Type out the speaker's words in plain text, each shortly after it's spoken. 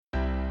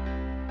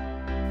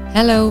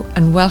Hello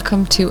and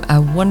welcome to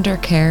a Wonder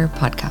Care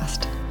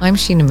podcast. I'm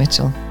Sheena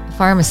Mitchell, a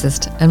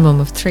pharmacist and mum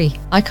of 3.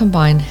 I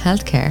combine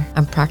healthcare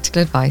and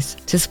practical advice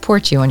to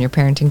support you on your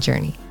parenting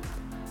journey.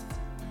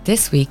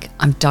 This week,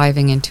 I'm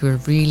diving into a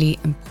really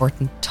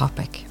important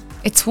topic.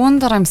 It's one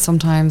that I'm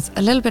sometimes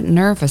a little bit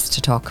nervous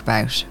to talk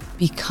about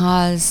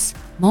because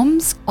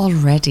mums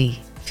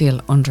already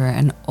feel under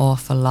an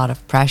awful lot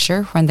of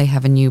pressure when they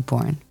have a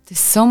newborn. There's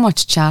so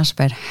much chat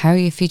about how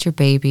you feed your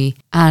baby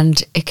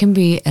and it can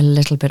be a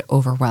little bit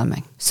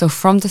overwhelming. So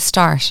from the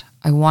start,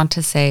 I want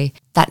to say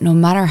that no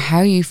matter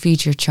how you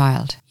feed your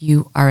child,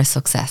 you are a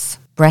success.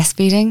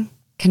 Breastfeeding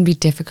can be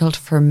difficult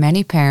for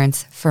many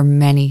parents for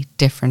many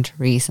different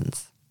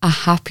reasons. A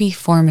happy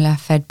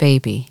formula-fed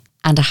baby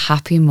and a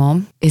happy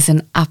mum is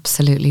an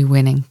absolutely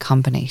winning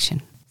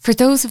combination. For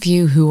those of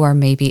you who are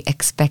maybe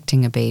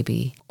expecting a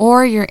baby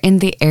or you're in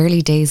the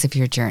early days of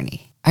your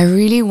journey, I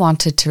really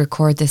wanted to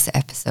record this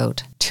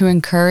episode to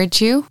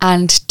encourage you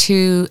and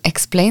to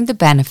explain the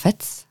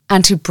benefits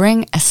and to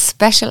bring a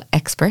special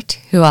expert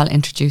who I'll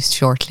introduce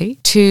shortly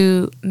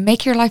to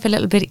make your life a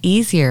little bit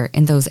easier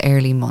in those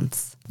early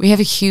months. We have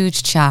a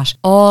huge chat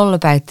all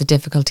about the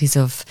difficulties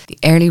of the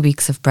early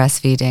weeks of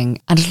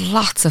breastfeeding and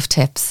lots of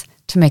tips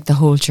to make the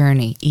whole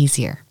journey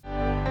easier.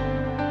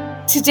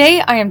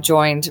 Today I am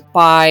joined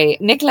by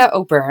Nicola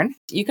O'Byrne.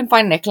 You can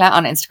find Nicola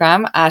on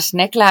Instagram at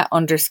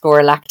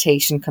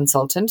Nicola_lactation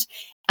consultant.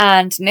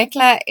 And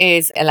Nicola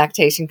is a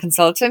lactation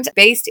consultant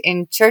based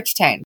in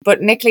Churchtown. But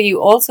Nicola,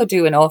 you also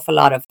do an awful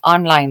lot of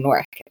online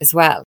work as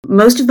well.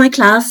 Most of my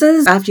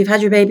classes, after you've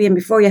had your baby and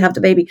before you have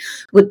the baby,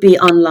 would be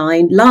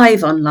online,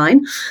 live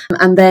online.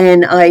 And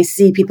then I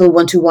see people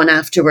one-to-one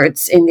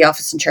afterwards in the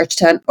office in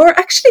Churchtown. Or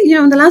actually,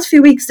 in the last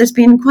few weeks, there's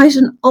been quite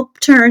an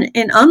upturn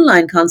in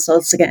online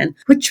consults again,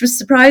 which was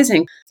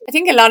surprising. I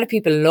think a lot of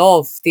people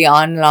love the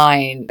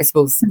online,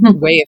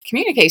 way of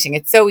communicating.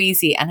 It's so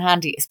easy and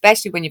handy,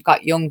 especially when you've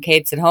got young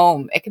kids at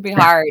home. It can be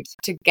hard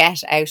to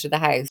get out of the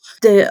house.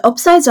 The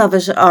upsides of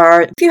it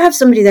are, if you have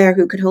somebody there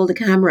who can hold a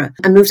camera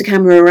and move the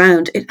camera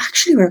around, it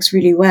actually works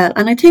really well.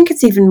 And I think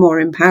it's even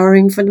more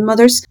empowering for the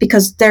mothers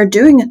because they're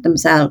doing it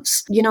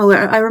themselves.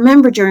 I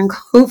remember during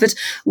COVID,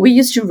 we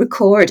used to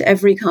record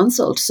every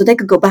consult so they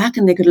could go back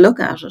and they could look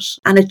at it.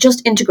 And it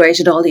just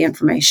integrated all the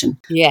information.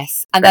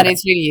 Yes, and that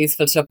is really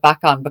useful to look back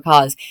on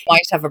because you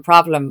might have a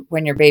problem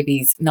when your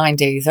baby's 9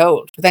 days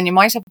old, but then you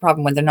might have a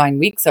problem when they're 9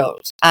 weeks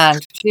old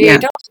and you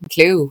don't have a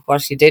clue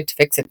what you did to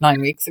fix it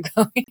 9 weeks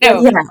ago. Yeah,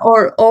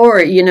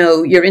 or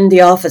you're in the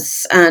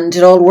office and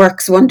it all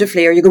works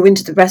wonderfully, or you go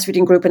into the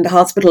breastfeeding group in the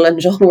hospital and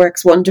it all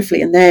works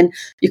wonderfully, and then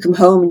you come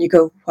home and you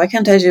go, why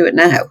can't I do it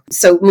now?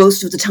 So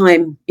most of the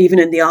time, even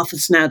in the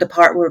office now, the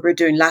part where we're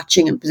doing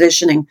latching and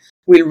positioning,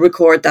 we'll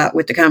record that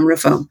with the camera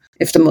phone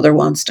if the mother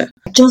wants to.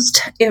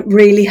 It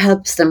really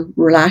helps them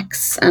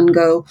relax and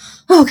go,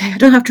 okay, I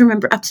don't have to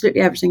remember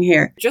absolutely everything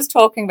here. Just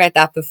talking about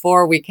that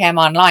before we came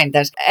online,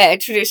 that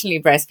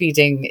traditionally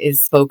breastfeeding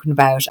is spoken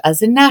about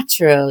as a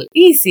natural,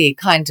 easy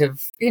kind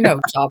of,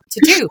 job to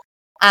do.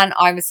 And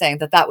I was saying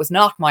that was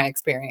not my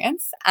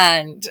experience.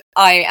 And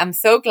I am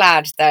so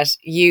glad that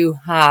you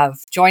have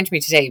joined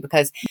me today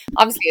because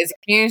obviously as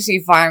a community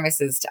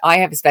pharmacist, I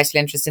have a special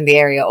interest in the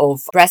area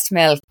of breast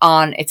milk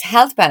on its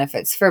health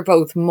benefits for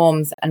both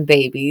mums and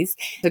babies.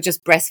 So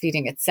just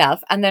breastfeeding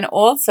itself. And then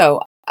also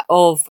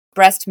of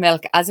breast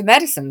milk as a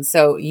medicine.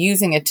 So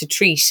using it to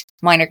treat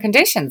minor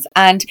conditions.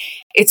 And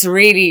it's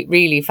really,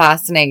 really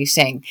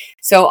fascinating.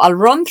 So I'll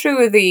run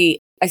through the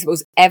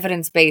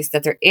evidence-based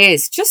that there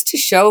is just to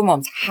show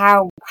mums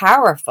how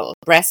powerful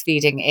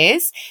breastfeeding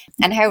is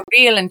and how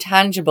real and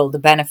tangible the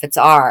benefits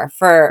are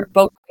for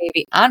both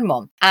baby and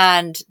mum.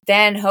 And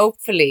then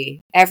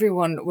hopefully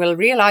everyone will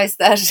realize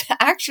that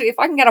actually, if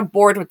I can get on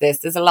board with this,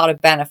 there's a lot of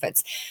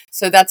benefits.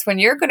 So that's when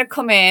you're going to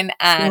come in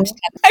and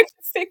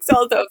fix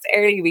all those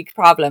early week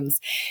problems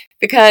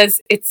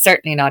because it's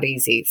certainly not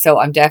easy. So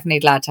I'm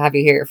definitely glad to have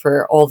you here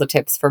for all the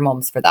tips for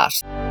mums for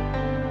that.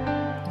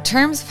 In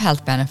terms of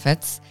health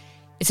benefits,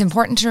 it's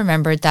important to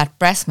remember that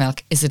breast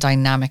milk is a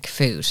dynamic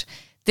food.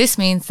 This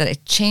means that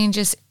it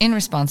changes in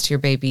response to your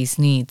baby's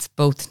needs,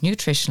 both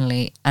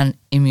nutritionally and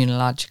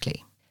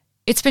immunologically.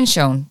 It's been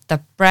shown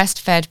that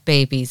breastfed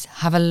babies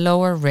have a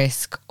lower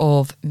risk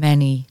of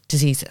many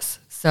diseases.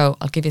 So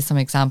I'll give you some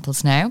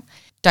examples now.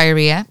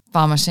 Diarrhea,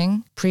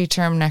 vomiting,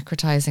 preterm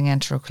necrotizing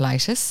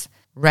enterocolitis,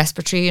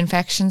 respiratory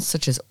infections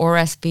such as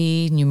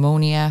RSV,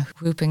 pneumonia,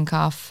 whooping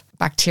cough,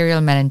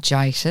 bacterial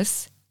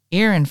meningitis,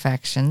 ear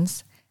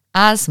infections,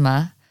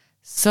 asthma,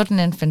 sudden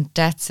infant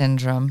death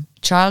syndrome,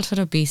 childhood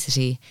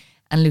obesity,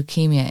 and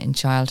leukemia in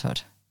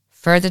childhood.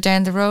 Further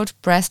down the road,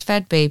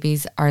 breastfed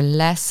babies are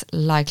less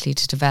likely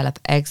to develop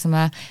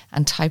eczema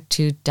and type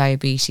 2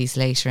 diabetes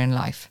later in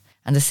life.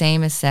 And the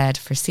same is said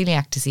for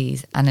celiac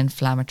disease and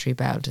inflammatory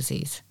bowel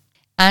disease.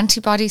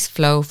 Antibodies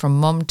flow from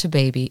mum to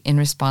baby in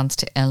response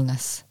to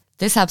illness.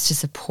 This helps to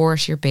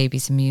support your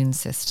baby's immune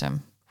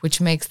system,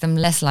 which makes them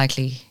less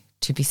likely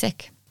to be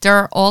sick. There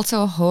are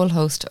also a whole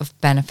host of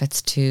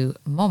benefits to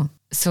mum.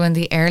 So in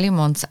the early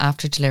months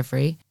after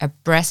delivery, a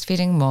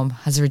breastfeeding mum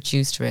has a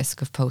reduced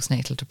risk of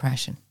postnatal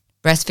depression.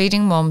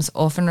 Breastfeeding mums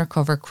often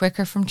recover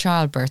quicker from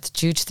childbirth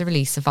due to the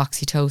release of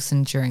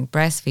oxytocin during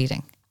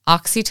breastfeeding.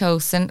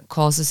 Oxytocin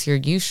causes your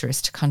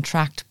uterus to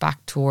contract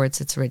back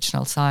towards its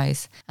original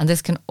size, and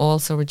this can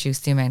also reduce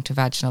the amount of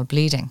vaginal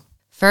bleeding.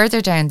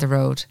 Further down the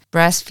road,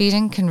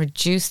 breastfeeding can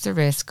reduce the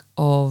risk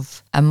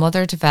of a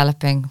mother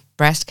developing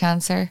breast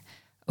cancer,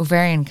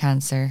 ovarian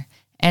cancer,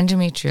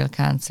 endometrial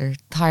cancer,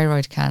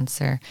 thyroid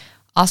cancer,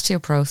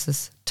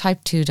 osteoporosis,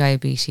 type 2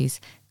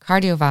 diabetes,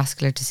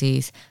 cardiovascular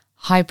disease,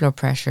 high blood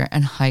pressure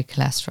and high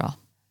cholesterol.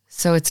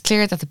 So it's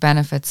clear that the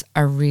benefits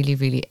are really,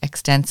 really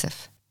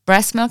extensive.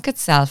 Breast milk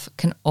itself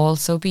can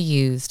also be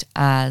used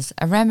as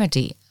a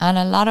remedy, and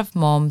a lot of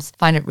mums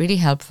find it really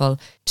helpful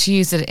to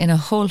use it in a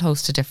whole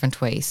host of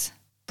different ways.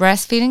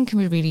 Breastfeeding can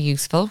be really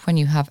useful when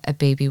you have a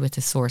baby with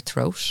a sore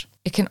throat.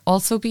 It can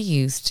also be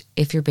used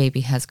if your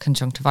baby has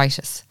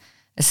conjunctivitis.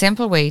 A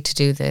simple way to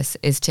do this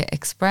is to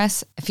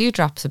express a few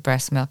drops of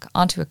breast milk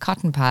onto a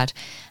cotton pad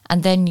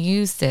and then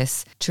use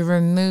this to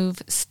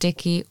remove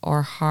sticky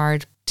or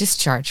hard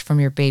discharge from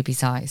your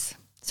baby's eyes.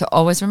 So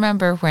always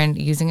remember, when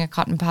using a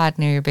cotton pad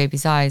near your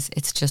baby's eyes,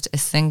 it's just a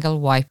single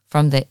wipe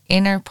from the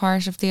inner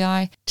part of the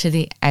eye to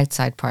the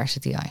outside part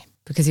of the eye,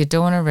 because you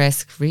don't want to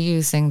risk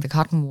reusing the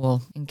cotton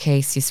wool in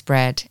case you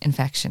spread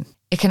infection.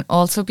 It can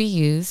also be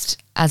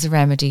used as a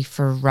remedy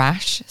for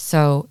rash,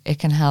 so it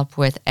can help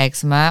with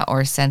eczema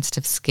or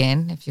sensitive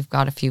skin. If you've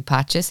got a few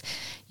patches,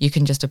 you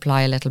can just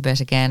apply a little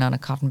bit again on a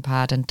cotton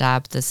pad and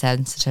dab the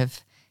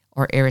sensitive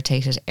or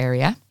irritated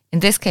area.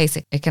 In this case,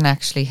 it can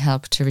actually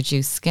help to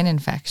reduce skin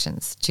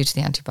infections due to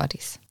the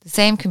antibodies. The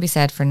same can be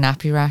said for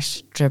nappy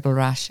rash, dribble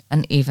rash,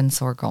 and even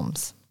sore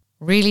gums.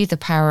 Really, the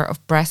power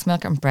of breast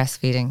milk and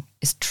breastfeeding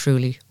is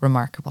truly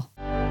remarkable.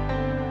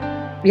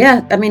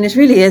 Yeah, I mean, it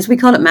really is. We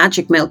call it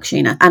magic milk,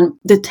 Sheena. And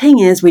the thing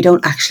is, we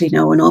don't actually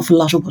know an awful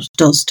lot of what it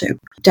does do.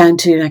 Down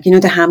to, like,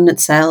 the Hamlet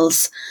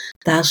cells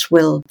that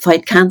will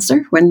fight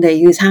cancer. When they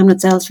use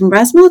Hamlet cells from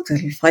breast milk,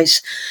 they'll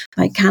fight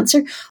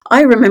cancer.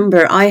 I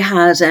remember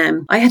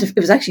it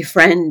was actually a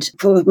friend,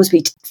 it must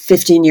be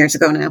 15 years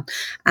ago now,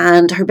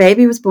 and her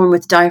baby was born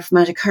with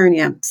diaphragmatic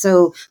hernia.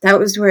 So that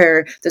was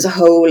where there's a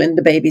hole in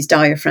the baby's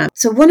diaphragm.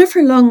 So one of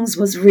her lungs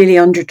was really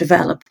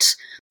underdeveloped,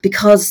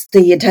 because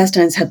the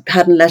intestines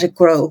hadn't let it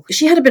grow.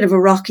 She had a bit of a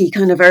rocky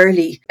kind of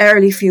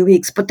early few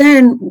weeks, but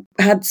then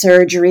had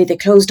surgery. They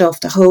closed off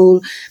the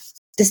hole.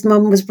 This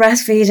mum was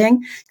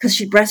breastfeeding because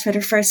she breastfed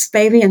her first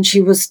baby, and she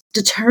was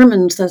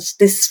determined that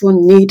this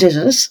one needed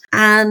it.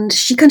 And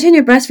she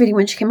continued breastfeeding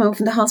when she came home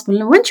from the hospital.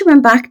 And when she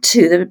went back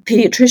to the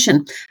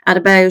paediatrician at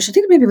about, I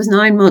think maybe it was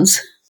 9 months,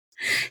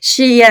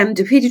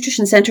 the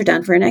paediatrician sent her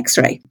down for an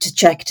x-ray to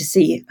check to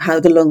see how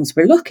the lungs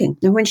were looking.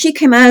 Now, when she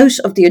came out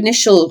of the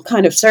initial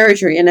kind of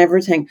surgery and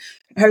everything,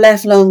 her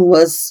left lung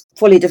was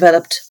fully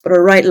developed, but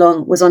her right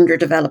lung was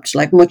underdeveloped,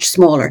 like much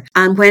smaller.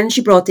 And when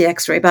she brought the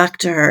x-ray back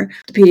to her,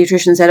 the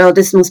paediatrician said,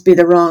 this must be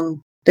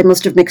they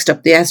must have mixed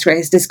up the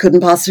x-rays. This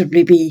couldn't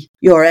possibly be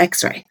your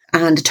x-ray.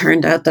 And it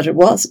turned out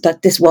that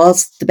this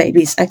was the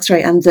baby's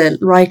x-ray, and the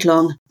right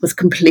lung was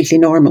completely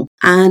normal.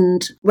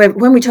 And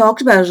when we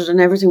talked about it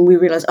and everything, we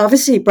realised,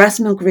 obviously,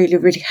 breast milk really,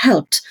 really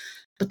helped.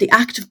 But the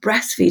act of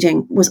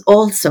breastfeeding was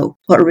also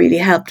what really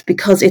helped,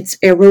 because it's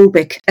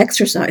aerobic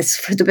exercise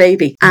for the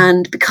baby.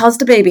 And because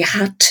the baby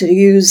had to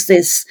use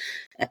this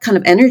kind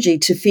of energy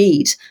to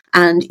feed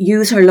and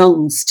use her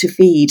lungs to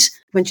feed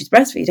when she's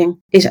breastfeeding,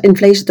 it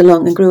inflated the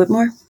lung and grew it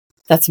more.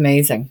 That's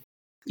amazing.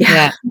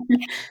 Yeah.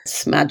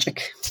 It's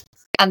magic.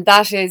 And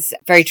that is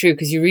very true,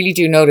 because you really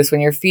do notice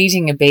when you're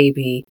feeding a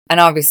baby. And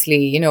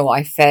obviously,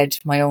 I fed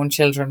my own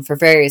children for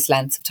various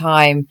lengths of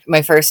time.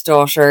 My first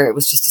daughter, it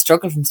was just a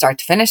struggle from start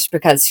to finish,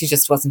 because she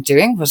just wasn't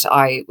doing what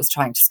I was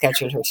trying to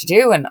schedule her to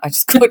do, and I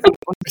just couldn't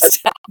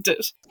understand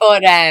it.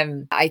 But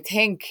I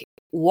think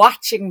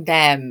watching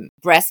them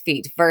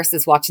breastfeed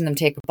versus watching them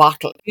take a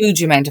bottle,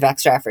 huge amount of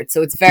extra effort.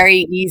 So it's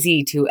very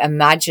easy to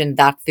imagine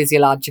that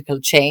physiological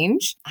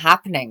change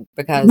happening,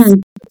 because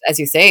as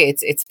you say,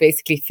 it's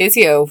basically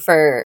physio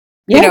for,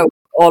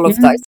 all of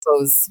I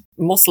suppose,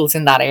 muscles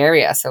in that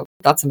area. So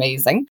that's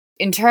amazing.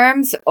 In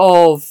terms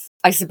of,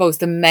 I suppose,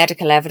 the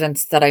medical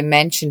evidence that I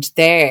mentioned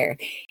there,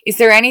 is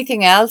there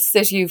anything else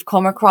that you've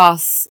come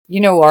across,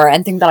 or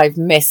anything that I've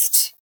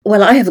missed?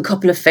 Well, I have a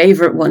couple of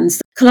favourite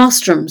ones.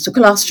 Colostrum. So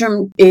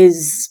colostrum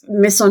is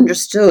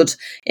misunderstood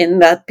in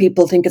that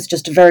people think it's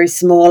just a very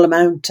small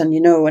amount and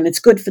it's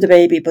good for the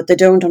baby, but they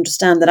don't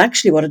understand that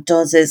actually what it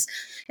does is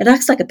it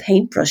acts like a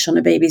paintbrush on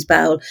a baby's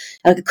bowel,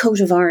 like a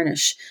coat of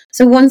varnish.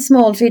 So one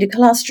small feed of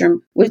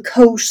colostrum will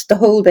coat the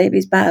whole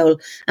baby's bowel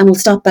and will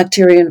stop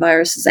bacteria and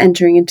viruses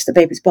entering into the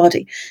baby's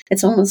body.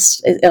 It's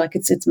almost like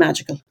it's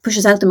magical.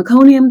 Pushes out the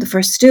meconium, the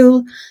first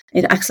stool.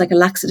 It acts like a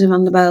laxative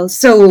on the bowel.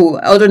 So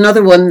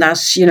another one that,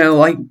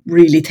 I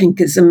really think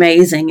is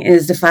amazing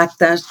is the fact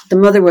that the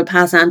mother will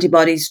pass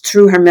antibodies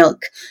through her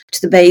milk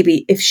to the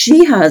baby if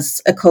she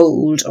has a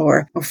cold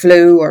or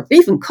flu or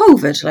even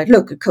COVID. Like,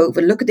 look at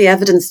COVID. Look at the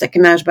evidence that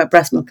came out out about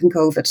breast milk and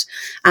COVID.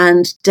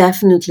 And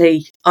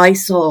definitely I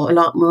saw a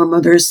lot more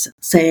mothers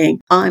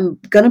saying, I'm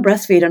going to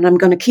breastfeed and I'm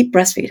going to keep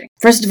breastfeeding.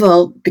 First of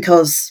all,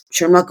 because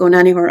sure, I'm not going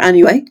anywhere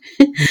anyway,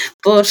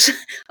 but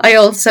I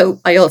also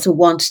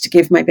want to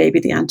give my baby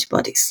the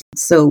antibodies.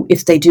 So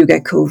if they do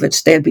get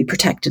COVID, they'll be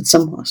protected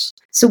somewhat.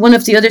 So one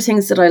of the other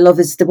things that I love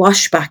is the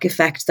washback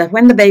effect, that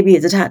when the baby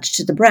is attached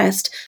to the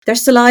breast, their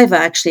saliva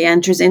actually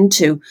enters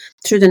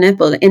through the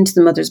nipple into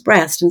the mother's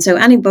breast. And so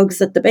any bugs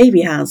that the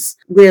baby has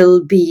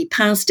will be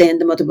passed in.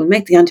 The mother will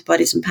make the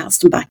antibodies and pass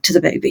them back to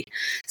the baby.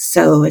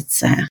 So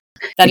it's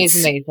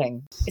is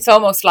amazing. It's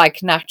almost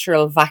like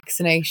natural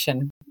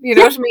vaccination. You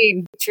know what I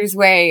mean? Nature's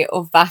way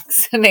of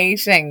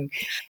vaccinating.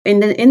 In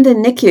the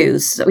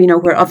NICUs,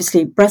 where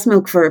obviously breast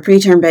milk for a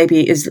preterm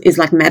baby is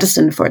like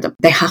medicine for them.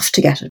 They have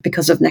to get it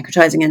because of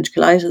necrotizing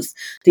enterocolitis.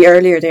 The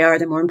earlier they are,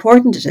 the more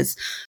important it is.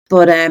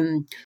 But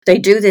they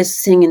do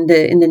this thing in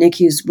the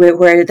NICUs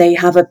where they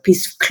have a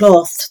piece of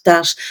cloth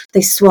that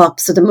they swap.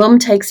 So the mum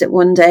takes it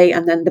one day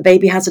and then the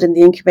baby has it in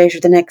the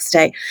incubator the next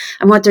day.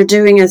 And what they're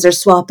doing is they're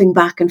swapping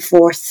back and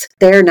forth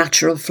their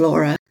natural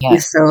flora. Yeah.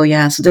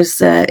 So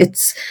there's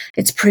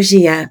it's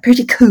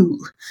pretty cool.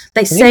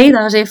 They say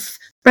that if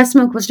breast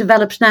milk was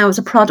developed now as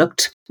a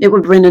product, it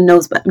would win a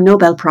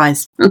Nobel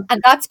Prize.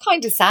 And that's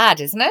kind of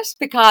sad, isn't it?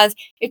 Because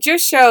it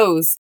just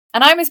shows,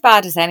 and I'm as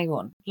bad as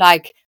anyone,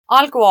 like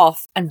I'll go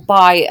off and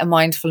buy a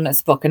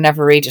mindfulness book and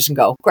never read it and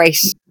go, great,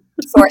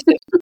 sorted,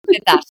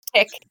 did that,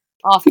 tick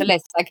off the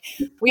list. Like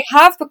we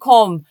have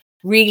become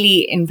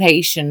really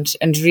impatient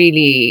and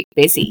really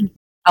busy,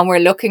 and we're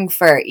looking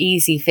for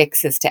easy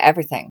fixes to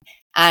everything.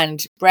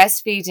 And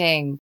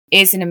breastfeeding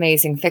is an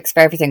amazing fix for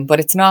everything, but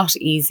it's not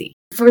easy.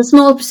 For a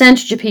small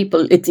percentage of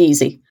people, it's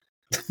easy.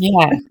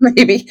 Yeah.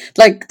 Maybe.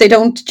 Like they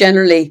don't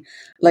generally,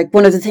 like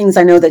one of the things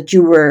I know that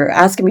you were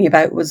asking me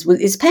about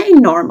is pain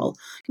normal?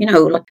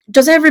 Like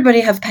does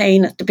everybody have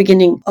pain at the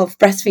beginning of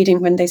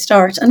breastfeeding when they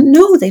start? And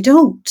no, they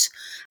don't.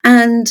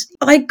 And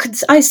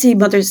I see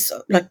mothers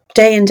like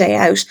day in, day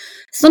out.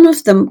 Some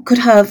of them could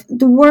have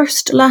the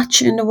worst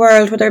latch in the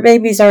world where their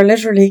babies are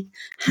literally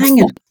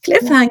hanging,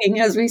 cliff hanging,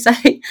 as we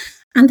say,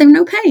 and they've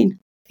no pain.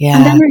 Yeah.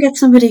 And then we get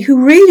somebody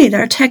who really,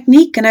 their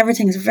technique and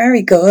everything is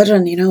very good,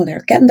 and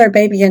they're getting their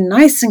baby in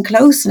nice and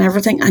close and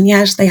everything, and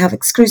yet they have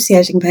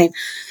excruciating pain.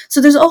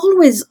 So there's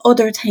always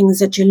other things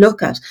that you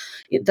look at,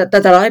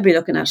 that I'd be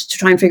looking at to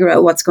try and figure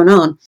out what's going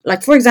on.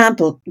 Like, for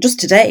example, just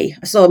today,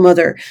 I saw a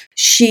mother,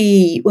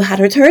 she had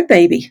her third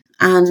baby,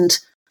 and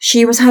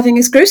she was having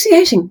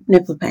excruciating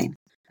nipple pain,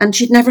 and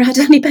she'd never had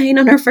any pain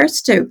on her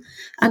first two.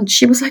 And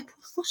she was like,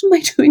 what am I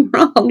doing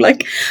wrong?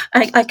 Like,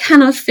 I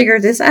cannot figure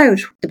this out.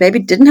 The baby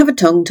didn't have a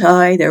tongue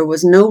tie. There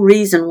was no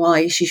reason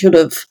why she should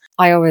have.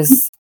 I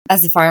always,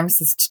 as a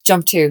pharmacist,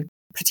 jump to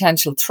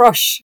potential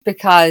thrush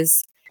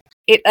because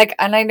it, like,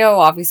 and I know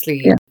obviously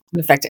it can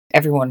affect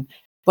everyone,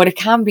 but it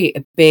can be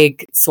a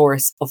big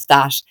source of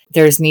that.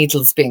 There's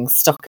needles being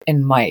stuck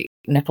in my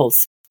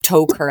nipples,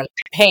 toe curl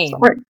pain.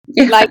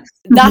 Yeah. Like,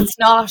 that's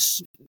not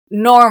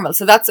normal.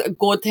 So that's a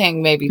good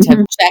thing maybe to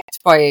have checked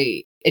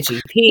by a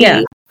GP.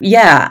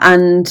 Yeah.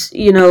 And,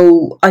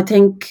 I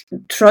think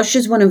thrush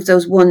is one of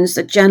those ones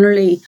that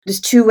generally,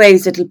 there's two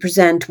ways it'll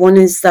present. One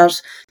is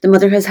that the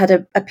mother has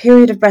had a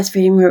period of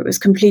breastfeeding where it was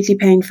completely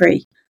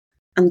pain-free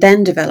and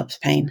then develops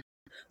pain.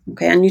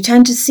 Okay, and you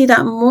tend to see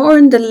that more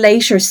in the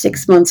later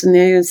 6 months, in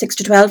the 6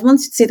 to 12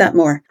 months, you'd see that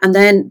more. And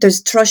then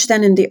there's thrush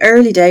then in the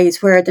early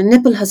days where the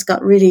nipple has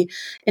got really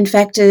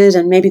infected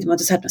and maybe the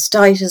mother's had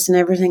mastitis and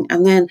everything.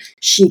 And then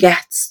she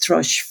gets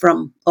thrush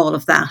from all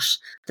of that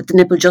the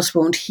nipple just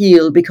won't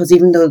heal because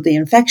even though the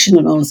infection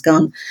and all is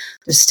gone,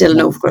 there's still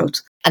an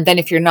overgrowth. And then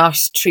if you're not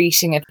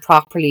treating it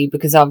properly,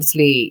 because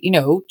obviously,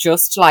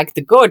 just like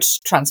the good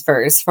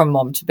transfers from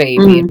mum to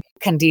baby,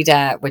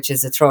 candida, which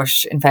is a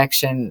thrush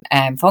infection,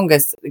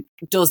 fungus,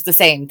 does the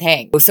same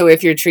thing. So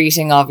if you're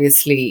treating,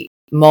 obviously,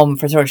 mum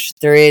for thrush,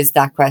 there is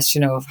that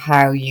question of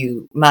how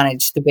you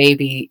manage the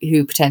baby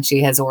who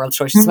potentially has oral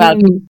thrush as well.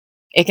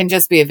 It can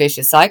just be a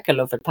vicious cycle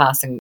of it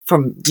passing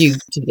from you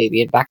to the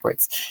baby and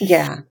backwards.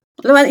 Yeah.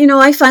 Well,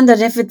 I find that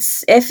if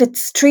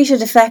it's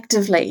treated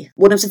effectively,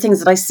 one of the things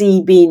that I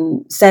see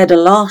being said a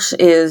lot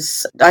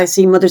is I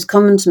see mothers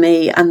coming to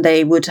me and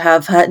they would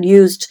have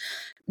used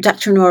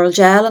dactylornol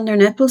gel on their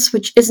nipples,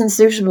 which isn't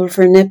suitable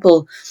for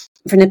nipple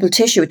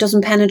tissue. It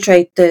doesn't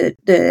penetrate the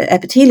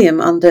epithelium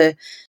on the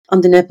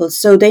nipples,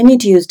 so they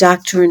need to use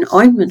Dactrin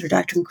ointment or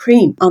Dactrin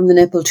cream on the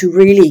nipple to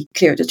really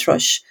clear the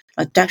thrush.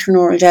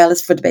 Dactylornol gel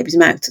is for the baby's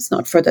mouth; it's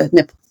not for the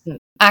nipple.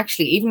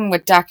 Actually, even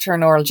with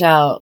dactylornol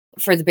gel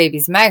for the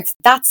baby's mouth,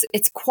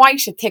 it's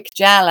quite a thick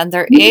gel, and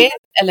there is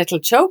a little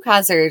choke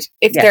hazard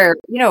if they're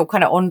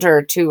kind of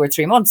under 2 or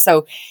 3 months.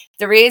 So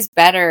there is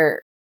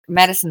better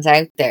medicines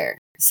out there.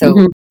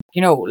 So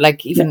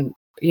like even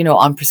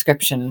on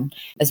prescription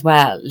as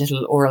well,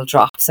 little oral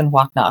drops and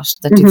whatnot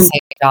that do the same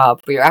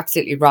job. But you're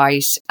absolutely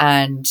right,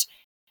 and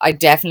I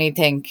definitely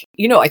think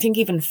I think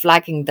even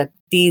flagging that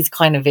these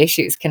kind of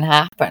issues can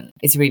happen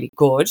is really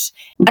good.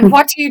 And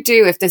what do you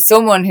do if there's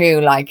someone who,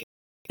 like,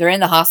 they're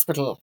in the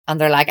hospital and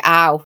they're like,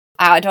 ow,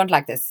 I don't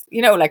like this,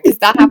 like, because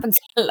that happens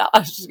a lot,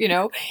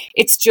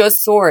 it's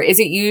just sore. Is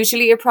it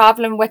usually a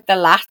problem with the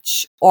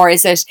latch, or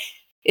is it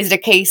a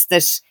case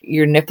that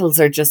your nipples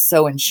are just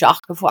so in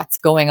shock of what's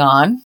going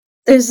on?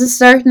 There's a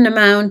certain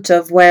amount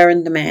of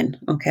wearing them in,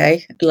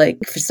 okay? Like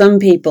for some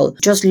people,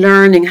 just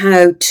learning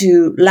how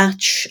to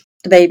latch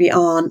the baby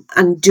on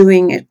and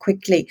doing it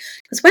quickly.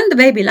 Because when the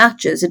baby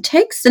latches, it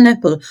takes the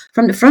nipple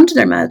from the front of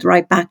their mouth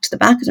right back to the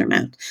back of their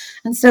mouth.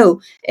 And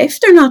so if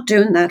they're not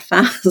doing that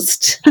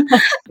fast,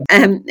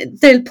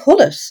 they'll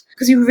pull it,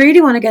 because you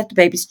really want to get the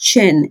baby's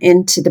chin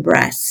into the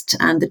breast,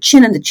 and the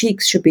chin and the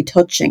cheeks should be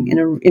touching in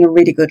a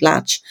really good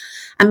latch.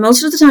 And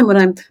most of the time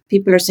when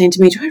people are saying to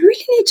me, do I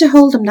really need to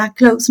hold them that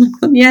close? And I'm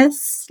going,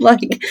 yes,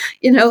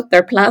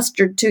 they're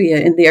plastered to you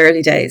in the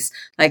early days,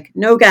 like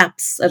no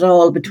gaps at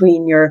all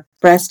between your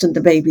breast and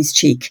the baby's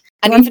cheek.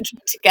 And even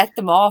to get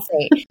them off,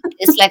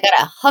 it's like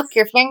gotta hook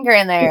your finger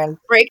in there and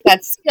break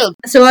that seal.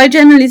 So I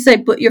generally say,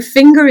 put your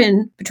finger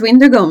in between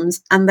their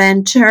gums and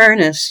then turn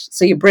it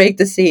so you break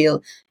the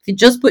seal. If you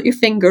just put your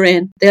finger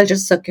in, they'll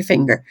just suck your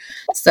finger.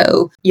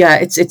 So yeah,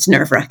 it's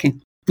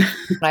nerve-wracking.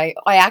 I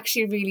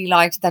actually really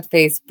liked that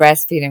phase of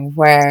breastfeeding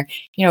where,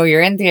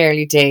 you're in the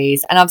early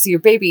days, and obviously your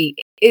baby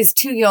is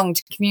too young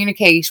to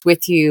communicate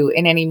with you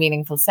in any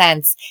meaningful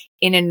sense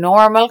in a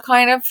normal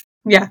kind of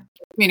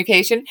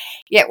communication.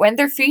 Yet when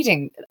they're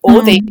feeding,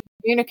 they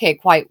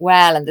communicate quite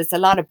well, and there's a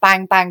lot of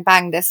bang, bang,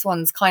 bang. This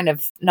one's kind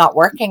of not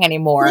working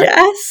anymore.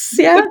 Yes,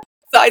 yeah.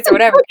 Sides or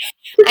whatever.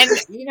 And,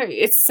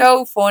 it's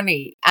so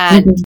funny.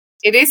 And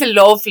it is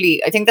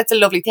I think that's a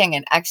lovely thing.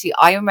 And actually,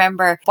 I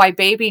remember by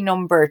baby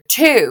number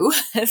 2,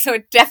 so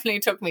it definitely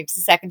took me to the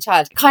second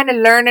child, kind of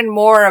learning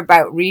more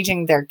about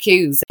reading their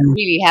cues. It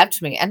really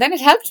helped me. And then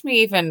it helped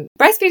me even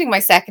breastfeeding my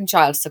second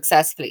child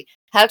successfully,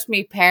 helped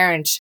me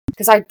parent,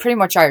 because I had pretty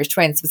much Irish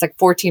twins. It was like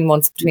 14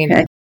 months between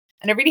them.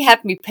 And it really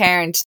helped me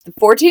parent the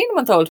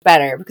 14-month-old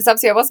better, because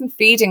obviously I wasn't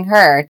feeding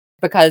her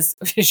because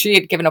she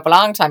had given up a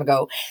long time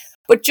ago.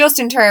 But just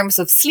in terms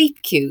of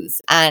sleep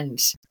cues and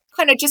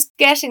kind of just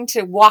getting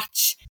to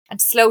watch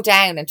and slow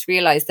down and to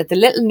realize that the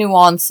little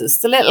nuances,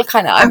 the little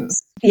kind of...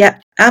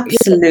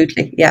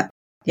 absolutely.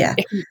 Yeah.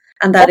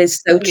 And that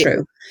is so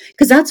true.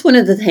 Because that's one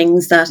of the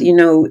things that,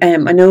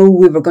 I know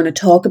we were going to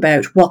talk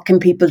about what can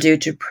people do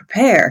to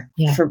prepare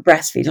for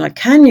breastfeeding. Like,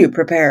 can you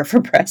prepare for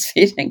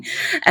breastfeeding?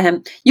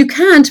 You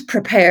can't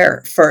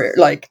prepare for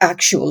like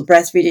actual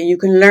breastfeeding. You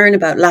can learn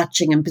about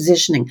latching and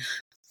positioning,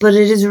 but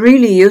it is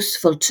really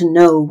useful to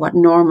know what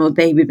normal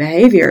baby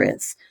behavior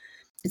is.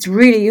 It's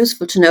really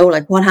useful to know,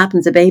 like, what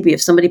happens to a baby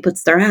if somebody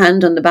puts their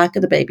hand on the back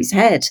of the baby's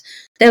head.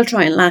 They'll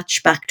try and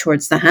latch back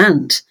towards the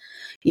hand,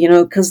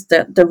 because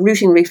the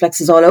rooting reflex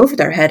is all over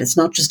their head. It's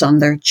not just on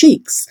their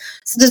cheeks.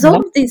 So there's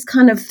all of these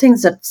kind of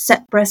things that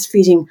set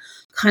breastfeeding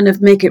kind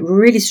of make it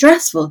really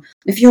stressful.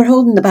 If you're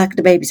holding the back of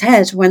the baby's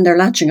head when they're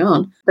latching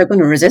on, they're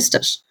going to resist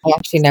it. I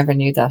actually never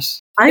knew that.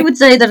 I would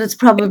say that it's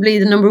probably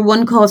the number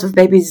one cause of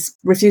babies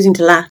refusing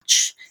to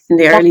latch in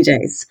the early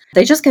days.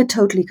 They just get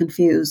totally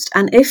confused.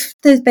 And if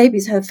the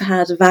babies have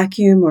had a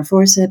vacuum or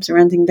forceps or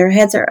anything, their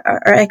heads are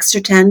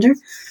extra tender.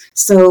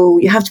 So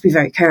you have to be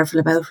very careful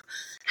about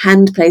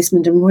hand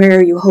placement and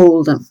where you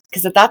hold them.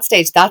 Because at that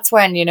stage, that's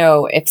when,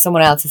 if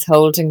someone else is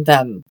holding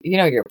them,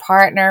 your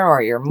partner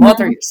or your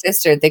mother, your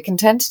sister, they can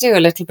tend to do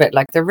a little bit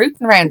like they're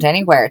rooting around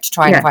anywhere to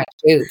try and find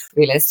food,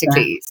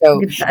 realistically.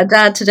 So a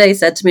dad today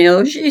said to me,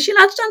 oh, she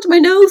latched onto my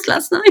nose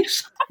last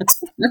night.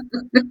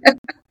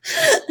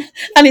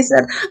 and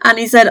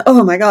he said,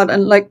 oh my God,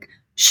 and like,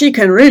 she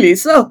can really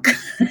suck.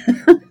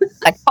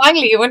 Like,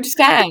 finally you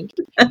understand.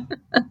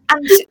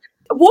 And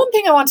one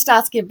thing I wanted to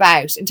ask you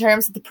about in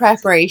terms of the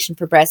preparation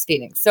for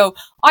breastfeeding. So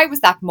I was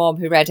that mum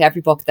who read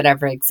every book that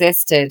ever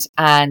existed.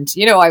 And,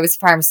 I was a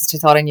pharmacist who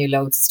thought I knew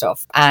loads of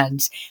stuff.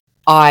 And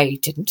I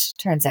didn't,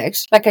 turns out.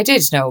 Like, I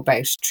did know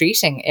about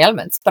treating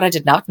ailments, but I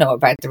did not know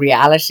about the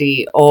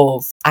reality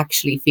of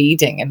actually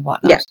feeding and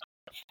whatnot. Yeah.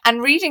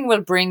 And reading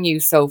will bring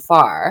you so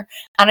far.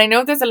 And I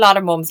know there's a lot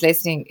of mums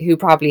listening who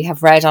probably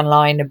have read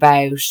online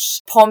about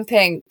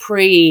pumping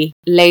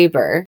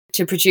pre-labour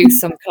to produce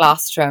some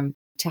colostrum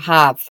to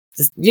have,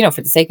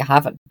 for the sake of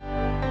having.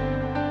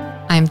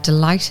 I'm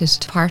delighted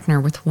to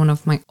partner with one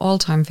of my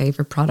all-time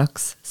favourite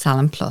products,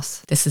 Salin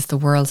Plus. This is the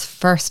world's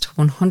first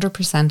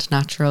 100%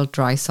 natural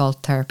dry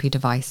salt therapy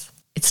device.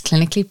 It's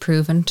clinically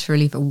proven to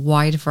relieve a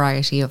wide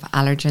variety of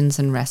allergens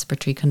and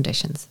respiratory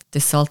conditions.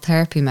 This salt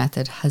therapy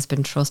method has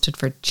been trusted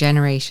for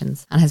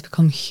generations and has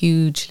become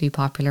hugely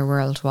popular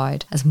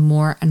worldwide as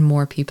more and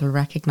more people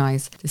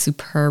recognise the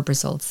superb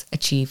results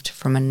achieved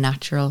from a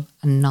natural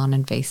and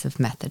non-invasive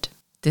method.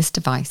 This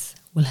device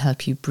will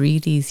help you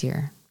breathe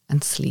easier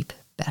and sleep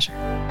better.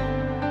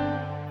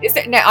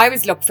 Now, I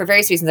always look for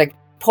various reasons, like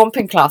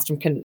pumping colostrum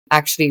can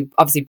actually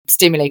obviously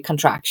stimulate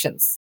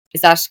contractions.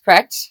 Is that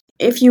correct?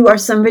 If you are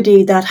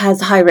somebody that has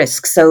high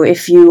risk, so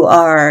if you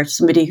are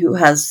somebody who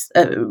has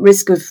a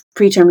risk of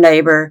preterm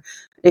labour,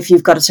 if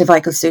you've got a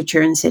cervical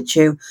suture in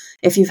situ,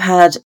 if you've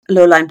had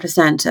low-lying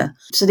placenta.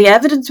 So the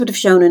evidence would have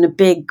shown in a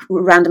big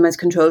randomized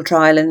controlled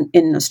trial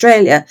in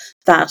Australia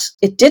that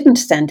it didn't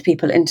send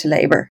people into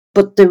labour.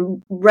 But the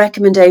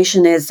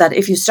recommendation is that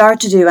if you start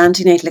to do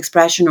antenatal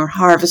expression or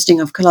harvesting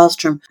of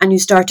colostrum and you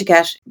start to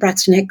get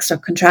Braxton Hicks or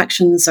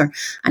contractions or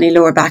any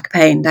lower back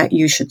pain, that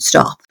you should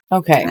stop.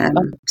 Okay.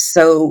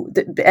 So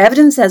the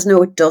evidence says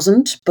no, it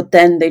doesn't. But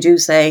then they do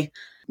say,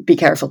 be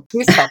careful.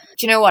 Do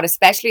you know what?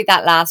 Especially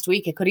that last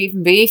week, it could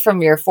even be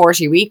from your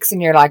 40 weeks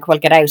and you're like, well,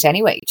 get out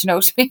anyway. Do you know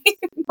what I mean?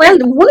 Well,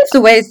 one of the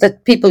ways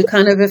that people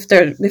kind of, if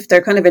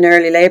they're kind of in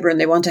early labour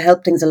and they want to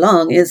help things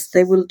along, is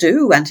they will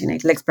do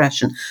antenatal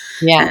expression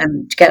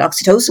to get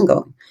oxytocin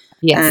going.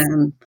 Yes.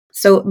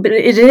 But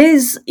it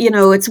is,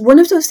 it's one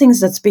of those things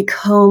that's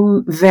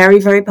become very,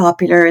 very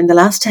popular in the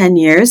last 10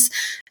 years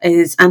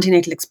is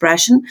antenatal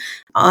expression.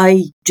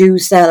 I do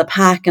sell a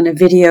pack and a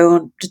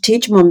video to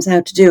teach mums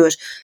how to do it.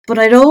 But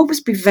I'd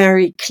always be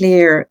very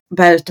clear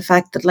about the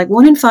fact that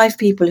 1 in 5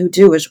 people who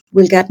do it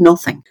will get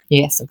nothing.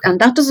 Yes. Okay. And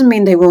that doesn't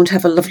mean they won't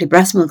have a lovely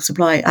breast milk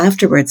supply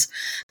afterwards,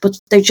 but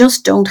they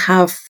just don't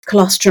have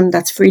colostrum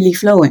that's freely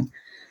flowing.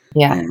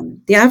 Yeah.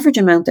 The average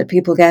amount that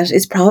people get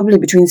is probably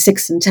between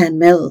 6 and 10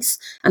 mils,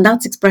 and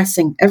that's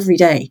expressing every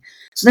day.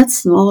 So that's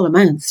small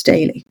amounts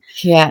daily.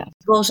 Yeah.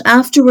 But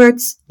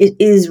afterwards, it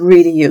is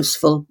really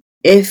useful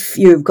if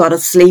you've got a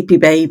sleepy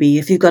baby,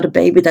 if you've got a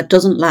baby that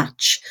doesn't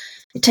latch.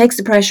 It takes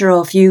the pressure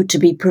off you to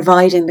be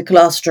providing the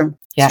colostrum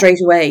straight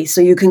away.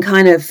 So you can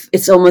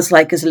it's almost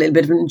like it's a little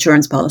bit of an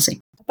insurance policy.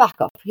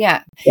 Backup,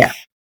 yeah. Yeah.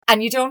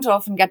 And you don't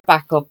often get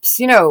backups,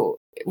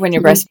 when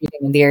you're breastfeeding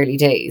in the early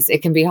days.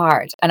 It can be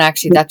hard. And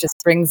actually that just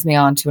brings me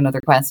on to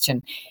another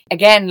question.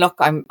 Again, look,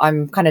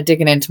 I'm kind of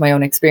digging into my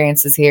own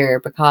experiences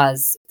here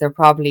because they're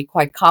probably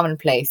quite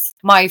commonplace.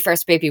 My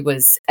first baby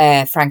was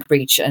Frank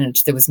Breech, and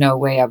there was no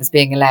way I was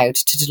being allowed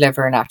to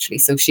deliver naturally.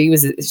 So she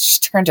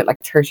turned out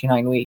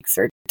 39 weeks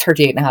or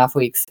 38 and a half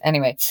weeks.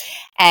 Anyway,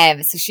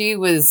 so she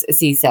was a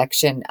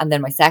C-section. And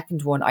then my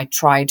second one, I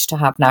tried to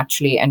have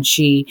naturally, and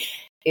she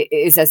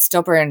is as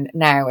stubborn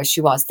now as she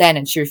was then,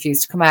 and she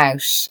refused to come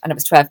out, and it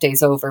was 12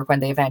 days over when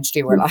they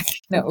eventually were like,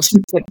 no,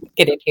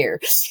 get in here.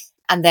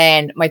 And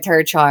then my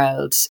third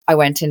child, I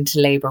went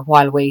into labour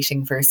while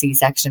waiting for a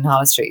C-section in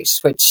Holles Street,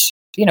 which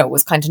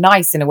was kind of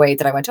nice in a way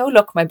that I went, oh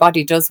look, my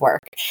body does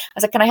work. I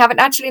was like, can I have it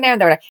naturally now?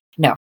 And they were like,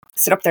 no,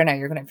 sit up there now,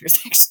 you're going in for your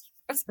section.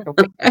 I was like,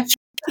 okay.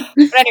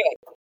 But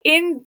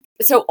anyway,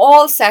 so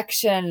all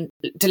section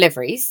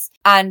deliveries,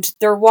 and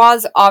there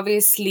was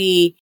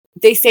obviously,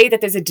 they say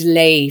that there's a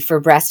delay for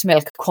breast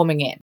milk coming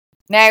in.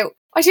 Now,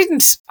 I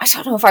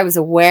don't know if I was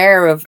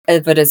aware of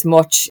it as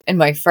much in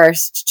my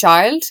first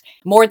child,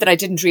 more that I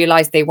didn't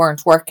realise they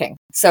weren't working.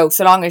 So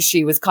long as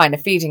she was kind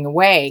of feeding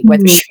away,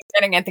 whether she was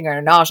getting anything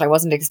or not, I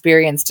wasn't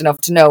experienced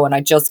enough to know, and I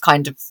just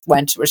kind of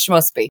went, well, she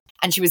must be.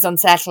 And she was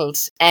unsettled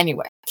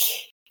anyway,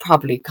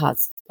 probably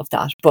because of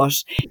that.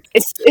 But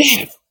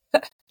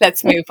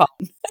let's move on.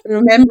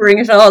 Remembering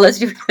it all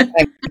as you...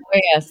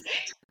 Yes.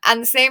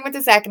 And the same with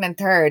the second and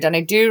third. And I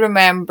do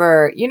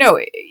remember,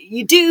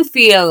 you do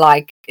feel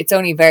like it's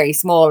only very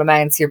small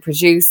amounts you're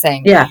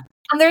producing. Yeah.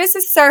 And there is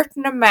a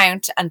certain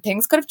amount, and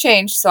things could have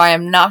changed. So I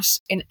am not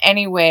in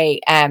any way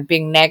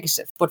being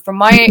negative. But from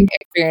my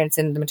experience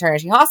in the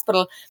maternity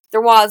hospital, there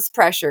was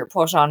pressure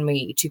put on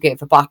me to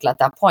give a bottle at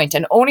that point.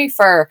 And only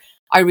for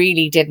I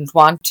really didn't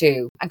want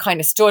to, and kind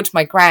of stood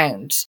my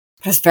ground.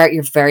 Because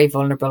you're very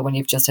vulnerable when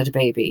you've just had a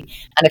baby.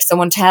 And if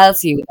someone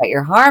tells you that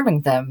you're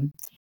harming them,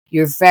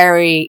 you're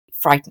very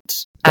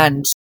frightened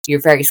and you're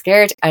very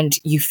scared and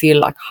you feel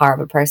like a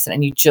horrible person,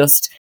 and you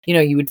just,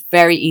 you would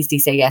very easily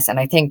say yes. And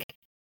I think,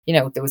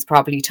 there was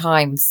probably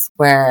times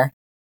where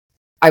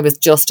I was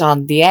just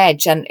on the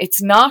edge, and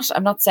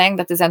I'm not saying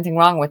that there's anything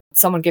wrong with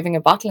someone giving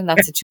a bottle in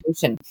that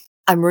situation.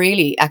 I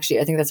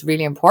think that's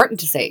really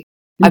important to say.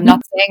 I'm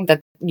not saying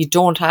that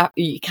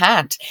you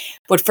can't,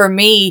 but for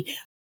me,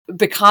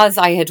 because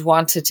I had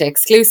wanted to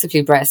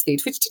exclusively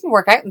breastfeed, which didn't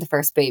work out in the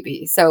first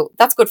baby. So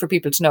that's good for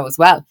people to know as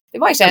well. They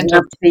might end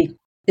up...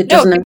 It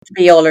doesn't have to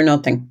be all or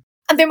nothing.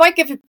 And they might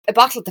give a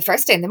bottle the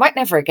first day and they might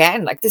never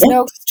again. There's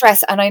no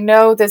stress. And I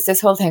know there's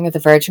this whole thing of the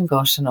virgin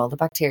gut and all the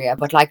bacteria,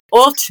 but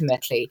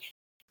ultimately,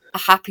 a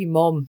happy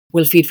mum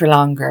will feed for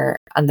longer,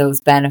 and those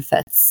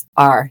benefits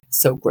are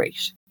so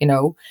great.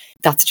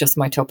 That's just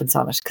my tuppence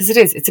on it, because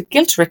it's a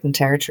guilt-ridden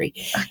territory.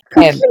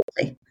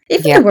 Completely.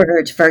 Even the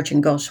word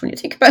virgin gut, when you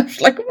think about it,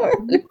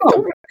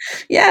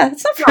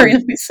 it's not very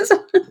nice.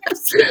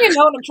 Leave me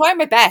alone, I'm trying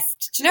my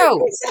best,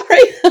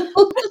 Sorry.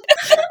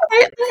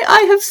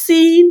 I have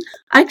seen,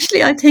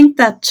 actually, I think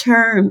that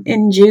term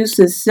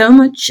induces so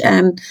much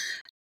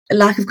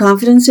lack of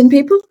confidence in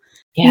people,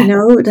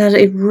 that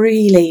it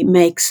really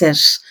makes it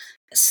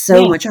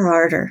so much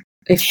harder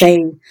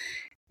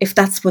if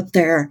that's what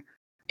their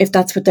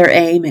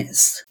aim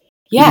is.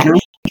 Yeah,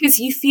 because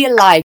you feel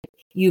like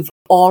you've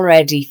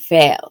already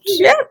failed.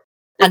 Yeah.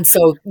 And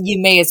so you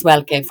may as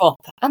well give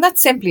up. And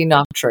that's simply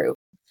not true.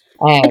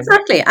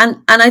 Exactly. And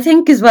I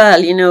think as well,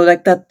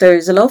 like that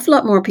there's an awful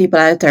lot more people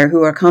out there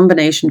who are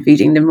combination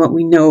feeding than what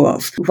we know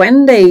of.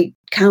 When they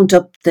count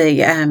up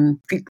the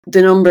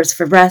numbers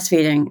for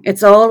breastfeeding,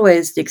 it's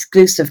always the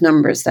exclusive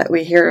numbers that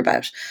we hear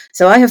about.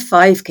 So I have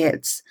 5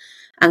 kids.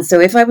 And so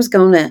if I was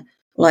going to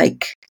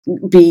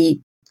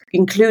be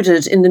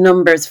included in the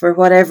numbers for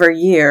whatever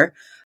year,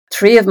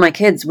 3 of my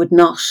kids would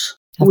not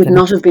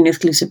have been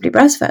exclusively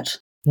breastfed.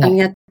 Yeah. And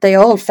yet they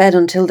all fed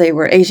until they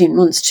were 18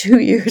 months, 2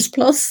 years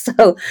plus.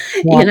 So,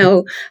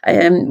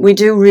 we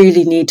do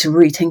really need to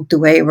rethink the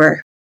way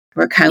we're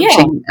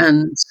counting.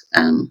 And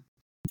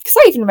because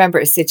I even remember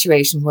a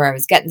situation where I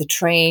was getting the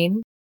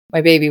train.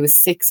 My baby was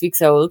 6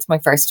 weeks old, my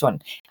first one,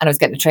 and I was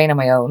getting the train on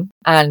my own.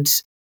 And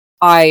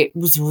I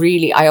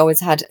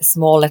always had a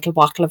small little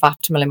bottle of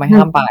Aptamil in my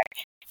handbag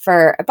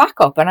for a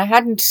backup, and I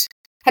hadn't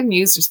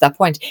used it to that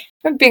point. I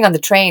remember being on the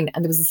train,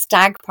 and there was a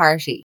stag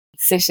party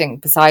sitting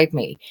beside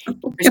me,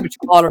 pretty much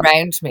all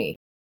around me.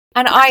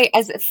 And I,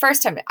 as the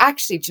first time,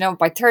 actually,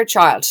 by third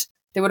child,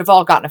 they would have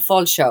all gotten a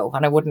full show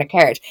and I wouldn't have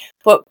cared.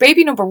 But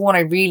baby number 1, I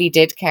really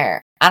did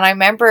care. And I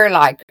remember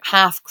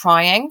half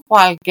crying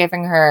while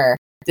giving her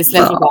this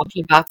little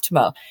bottle of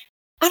Aptamil.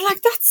 And I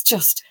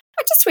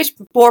just wish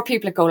more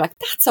people would go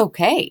that's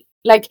okay.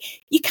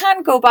 You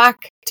can go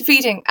back to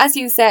feeding, as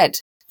you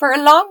said, for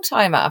a long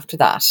time after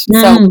that.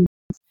 So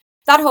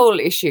that whole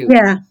issue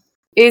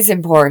is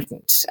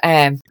important.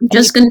 I'm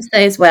just going to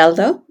say as well,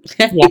 though,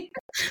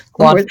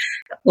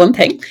 one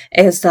thing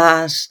is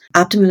that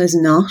Aptamil is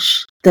not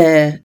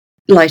the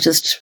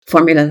lightest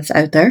formula that's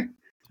out there.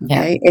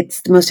 Okay,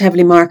 it's the most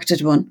heavily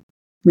marketed one,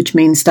 which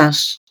means that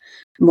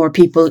more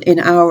people in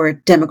our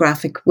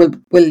demographic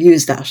will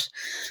use that.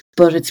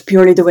 But it's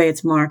purely the way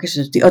it's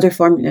marketed. The other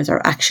formulas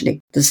are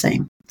actually the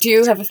same. Do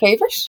you have a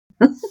favourite?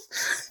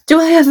 Do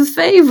I have a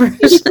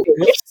favourite?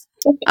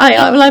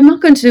 I'm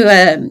not going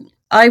to.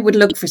 I would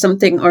look for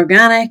something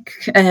organic,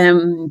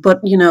 but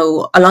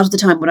a lot of the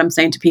time what I'm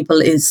saying to people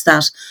is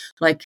that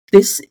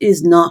this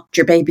is not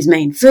your baby's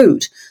main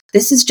food.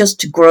 This is just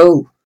to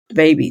grow the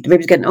baby. The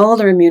baby's getting all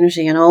their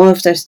immunity and all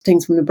of those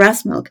things from the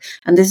breast milk,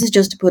 and this is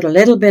just to put a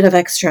little bit of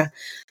extra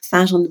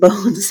fat on the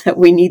bones that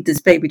we need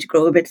this baby to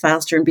grow a bit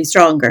faster and be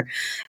stronger.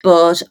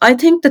 But I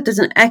think that there's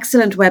an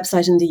excellent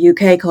website in the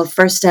UK called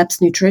First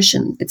Steps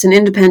Nutrition. It's an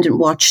independent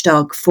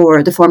watchdog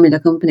for the formula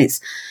companies.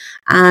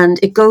 And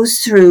it goes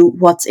through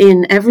what's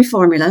in every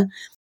formula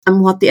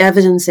and what the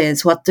evidence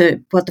is, what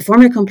the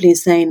formula company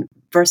is saying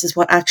versus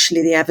what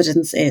actually the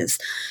evidence is.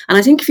 And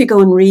I think if you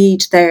go and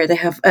read there, they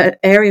have an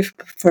area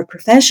for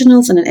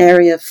professionals and an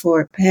area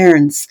for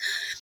parents.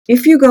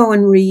 If you go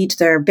and read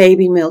their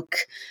baby milk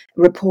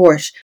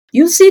report,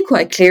 you'll see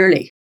quite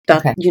clearly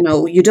that,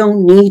 you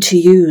don't need to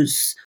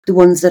use the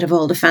ones that have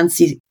all the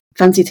fancy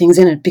things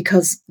in it,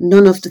 because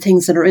none of the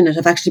things that are in it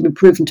have actually been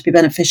proven to be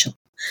beneficial.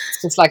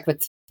 It's just like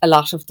with a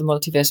lot of the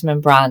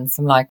multivitamin brands,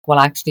 I'm well,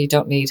 actually, you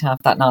don't need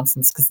half that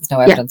nonsense because there's no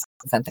evidence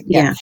of something.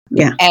 Yeah.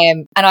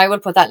 And I will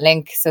put that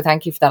link. So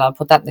thank you for that. I'll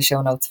put that in the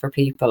show notes for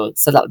people.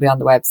 So that'll be on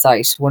the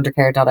website,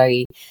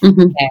 wondercare.ie,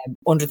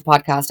 under the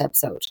podcast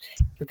episode,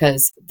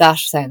 because that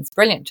sounds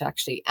brilliant,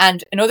 actually.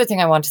 And another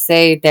thing I want to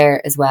say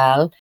there as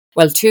well,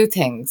 2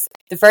 things.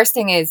 The first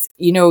thing is,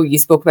 you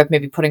spoke about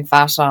maybe putting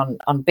fat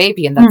on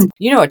baby, and that's,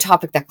 a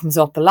topic that comes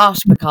up a lot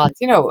because,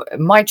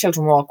 my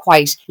children were all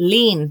quite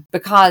lean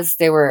because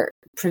they were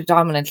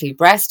predominantly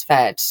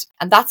breastfed,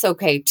 and that's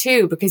okay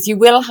too, because you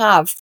will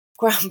have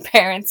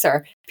grandparents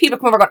or people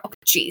come over going, oh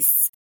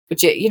geez, but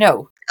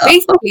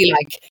basically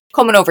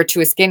coming over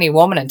to a skinny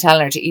woman and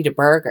telling her to eat a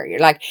burger.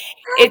 You're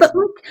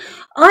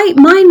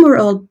mine were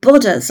all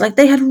Buddhas,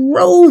 they had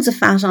rolls of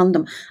fat on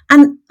them,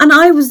 and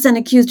I was then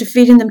accused of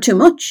feeding them too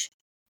much,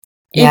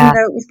 even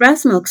though it was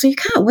breast milk. So you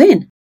can't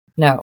win.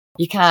 No,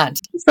 you can't.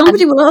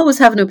 Somebody will always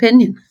have an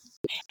opinion.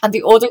 And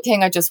the other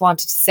thing I just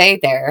wanted to say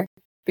there,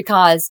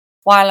 because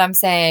while I'm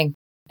saying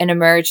an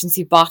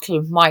emergency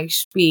bottle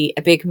might be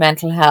a big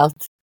mental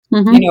health,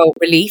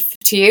 relief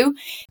to you,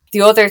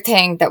 the other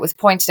thing that was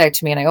pointed out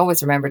to me, and I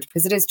always remembered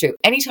because it is true,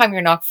 anytime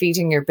you're not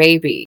feeding your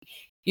baby,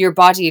 your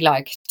body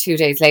 2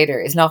 days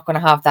later is not going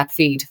to have that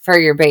feed for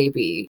your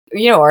baby,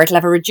 or it'll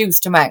have a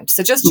reduced amount.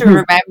 So just to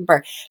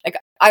remember,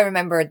 I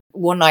remember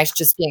one night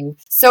just being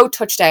so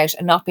touched out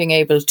and not being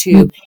able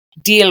to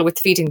deal with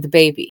feeding the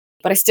baby.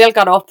 But I still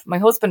got up. My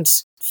husband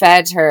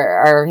fed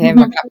her or him,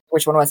 I can't remember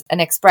which one it was, an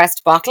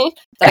expressed bottle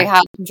that I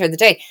had during the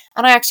day.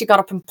 And I actually got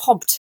up and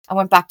pumped and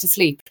went back to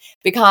sleep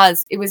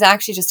because it was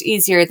actually just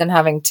easier than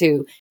having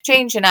to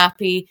change a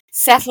nappy,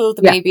 settle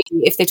the baby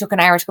if they took an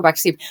hour to go back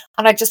to sleep.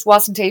 And I just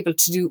wasn't able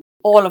to do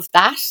all of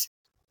that.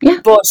 Yeah.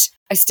 But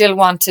I still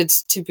wanted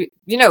to be,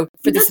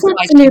 for this.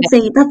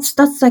 Absolutely.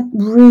 That's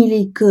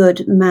really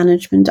good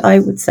management, I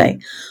would say,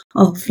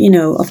 of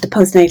the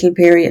postnatal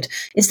period,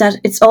 is that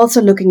it's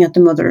also looking at the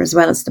mother as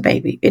well as the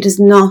baby. It is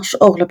not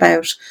all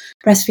about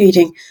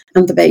breastfeeding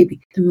and the baby.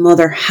 The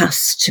mother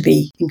has to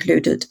be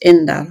included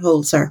in that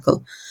whole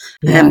circle.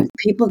 Yeah.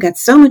 People get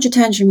so much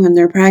attention when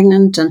they're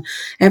pregnant, and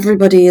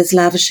everybody is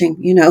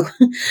lavishing,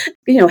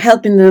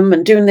 helping them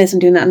and doing this and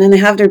doing that. And then they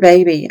have their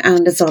baby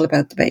and it's all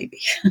about the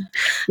baby.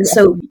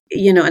 So,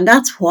 and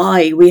that's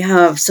why we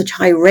have such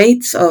high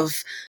rates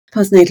of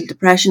postnatal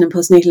depression and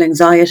postnatal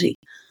anxiety.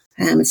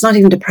 It's not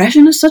even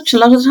depression as such. A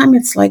lot of the time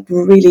it's like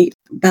really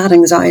bad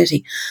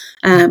anxiety.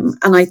 And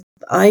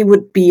I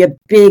would be a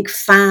big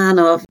fan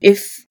of,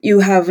 if you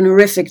have an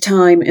horrific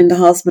time in the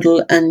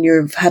hospital and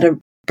you've had a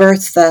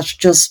birth that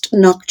just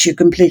knocked you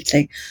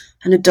completely,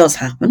 and it does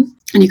happen,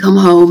 and you come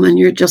home and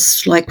you're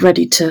just like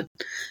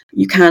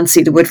you can't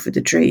see the wood for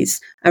the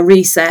trees. A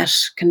reset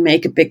can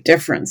make a big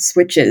difference,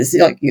 which is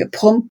like you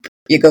pump,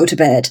 you go to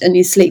bed and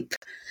you sleep,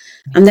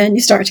 and then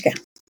you start again.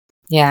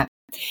 Yeah.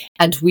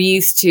 And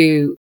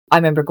I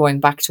remember going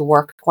back to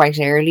work quite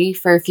early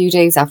for a few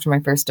days after my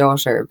first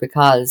daughter,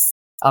 because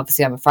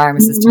obviously I'm a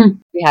pharmacist. Mm-hmm.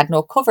 We had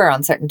no cover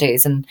on certain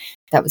days, and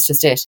that was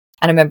just it.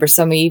 And I remember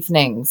some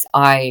evenings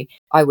I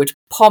would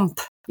pump,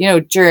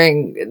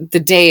 during the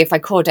day if I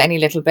could, any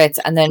little bits,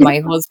 and then my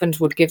husband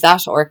would give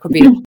that, or it could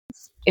be,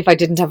 if I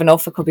didn't have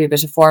enough, it could be a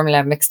bit of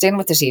formula mixed in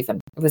with it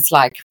even. It was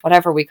like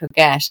whatever we could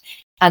get.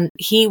 And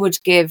he would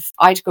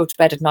I'd go to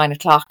bed at 9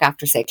 o'clock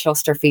after, say,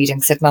 cluster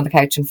feeding, sitting on the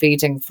couch and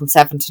feeding from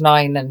 7 to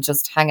 9 and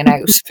just hanging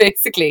out,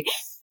 basically.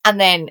 And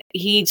then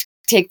he'd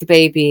take the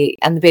baby,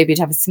 and the baby'd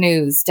have a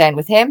snooze down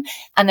with him.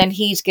 And then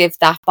he'd give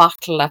that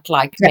bottle at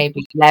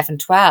maybe 11,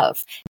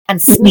 12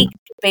 and sneak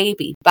the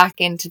baby back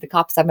into the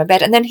cot beside my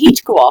bed. And then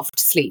he'd go off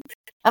to sleep.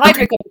 And I'd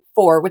wake up at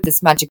 4 with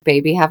this magic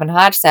baby, having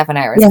had 7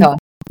 hours going,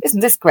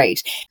 isn't this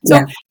great?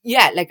 So,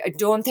 I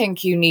don't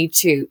think you need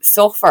to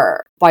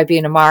suffer by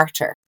being a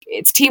martyr.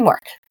 It's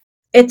teamwork.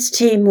 It's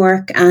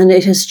teamwork, and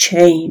it has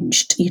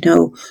changed,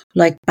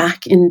 like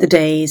back in the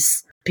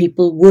days,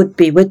 people would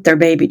be with their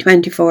baby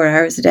 24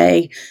 hours a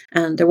day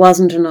and there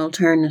wasn't an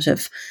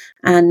alternative.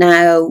 And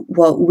now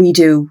what we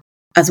do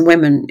as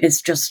women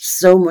is just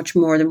so much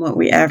more than what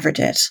we ever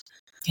did.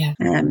 Yeah.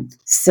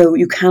 So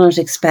you cannot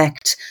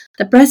expect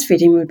that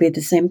breastfeeding will be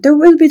the same. There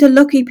will be the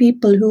lucky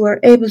people who are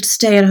able to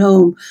stay at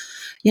home,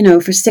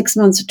 for 6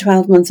 months or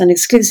 12 months and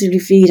exclusively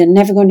feed and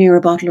never go near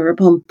a bottle or a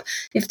pump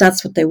if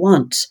that's what they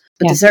want.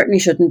 But they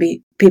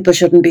certainly people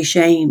shouldn't be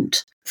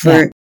shamed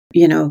for,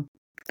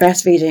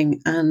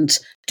 breastfeeding and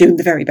doing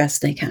the very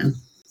best they can.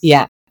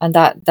 Yeah. And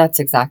that's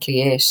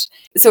exactly it.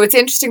 So it's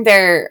interesting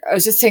there. I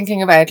was just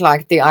thinking about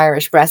the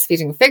Irish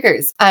breastfeeding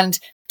figures. And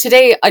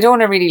today I don't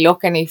want to really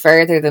look any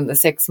further than the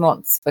 6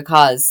 months,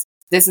 because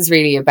this is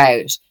really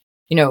about,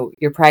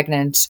 you're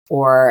pregnant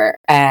or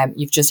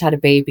you've just had a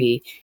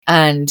baby,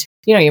 and,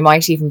 you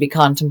might even be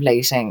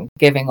contemplating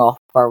giving up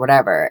or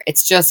whatever.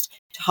 It's just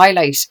to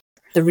highlight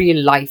the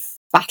real life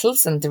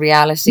battles and the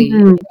reality,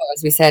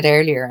 as we said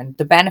earlier, and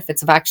the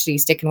benefits of actually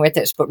sticking with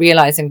it, but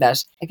realizing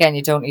that, again,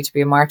 you don't need to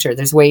be a martyr.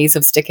 There's ways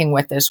of sticking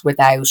with it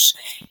without,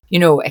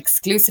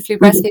 exclusively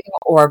breastfeeding,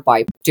 or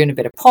by doing a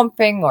bit of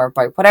pumping, or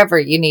by whatever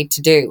you need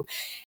to do.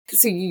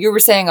 So you were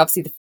saying,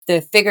 obviously,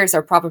 the figures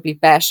are probably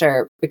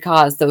better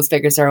because those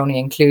figures are only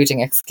including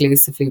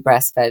exclusively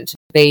breastfed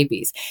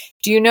babies.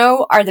 Do you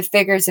know, are the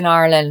figures in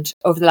Ireland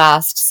over the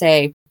last,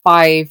 say,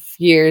 5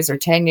 years or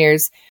 10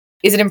 years,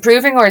 is it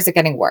improving or is it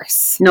getting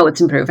worse? No,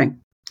 it's improving.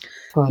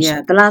 Gosh.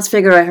 Yeah, the last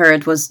figure I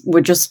heard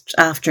we're just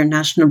after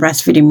National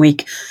Breastfeeding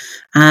Week,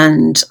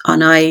 and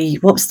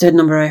what was the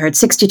number I heard?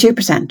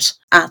 62%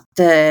 at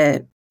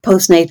the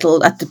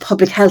postnatal, at the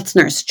public health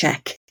nurse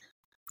check.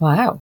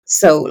 Wow.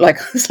 So I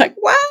was like,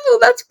 wow,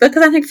 that's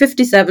because I think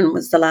 57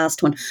 was the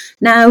last one.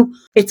 Now,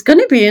 it's going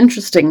to be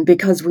interesting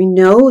because we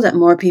know that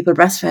more people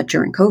breastfed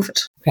during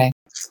COVID. Okay.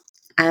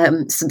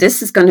 So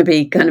this is going to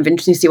be kind of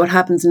interesting to see what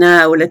happens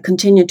now. Will it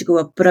continue to go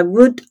up? But I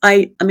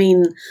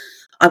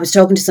was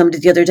talking to somebody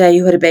the other day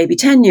who had a baby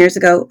 10 years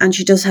ago, and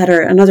she just had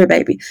another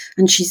baby.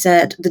 And she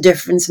said the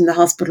difference in the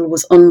hospital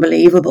was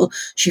unbelievable.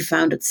 She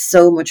found it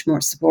so much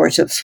more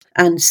supportive.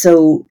 And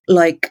so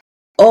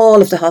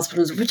all of the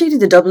hospitals, particularly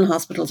the Dublin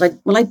hospitals, I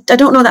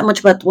don't know that much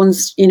about the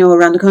ones,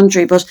 around the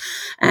country, but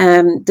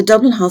the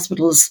Dublin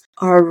hospitals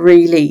are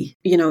really,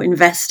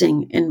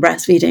 investing in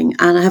breastfeeding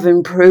and have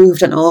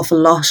improved an awful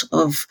lot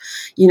of,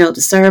 the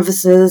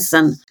services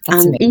and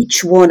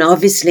each one,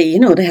 obviously,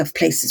 they have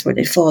places where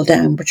they fall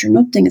down, but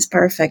nothing is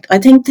perfect. I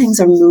think things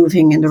are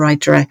moving in the right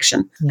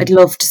direction. Yeah. I'd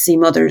love to see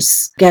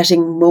mothers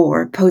getting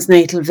more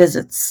postnatal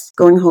visits,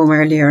 going home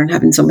earlier and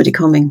having somebody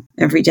coming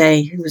every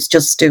day who was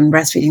just doing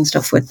breastfeeding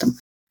stuff with them.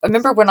 I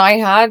remember when I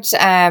had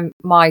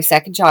my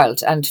second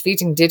child, and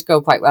feeding did go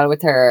quite well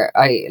with her.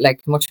 I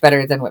much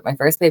better than with my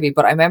first baby.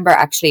 But I remember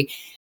actually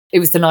it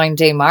was the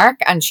 9-day mark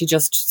and she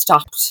just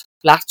stopped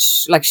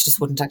latch, she just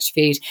wouldn't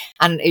actually feed.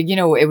 And,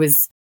 it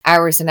was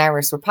hours and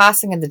hours were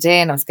passing in the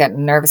day and I was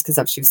getting nervous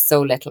because she was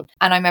so little.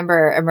 And I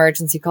remember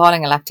emergency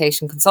calling a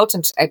lactation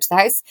consultant out to the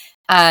house,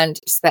 and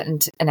she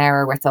spent an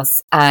hour with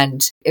us,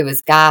 and it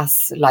was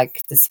gas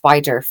like the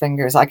spider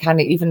fingers. I can't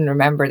even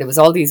remember. There was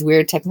all these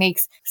weird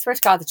techniques. I swear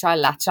to God, the child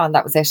latched on.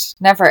 That was it.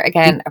 Never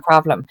again a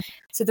problem.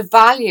 So the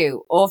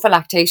value of a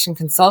lactation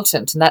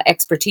consultant and that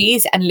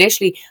expertise, and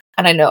literally,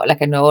 and I know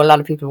a lot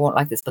of people won't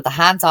like this, but the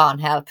hands-on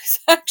help is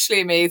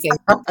actually amazing.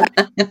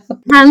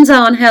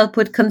 Hands-on help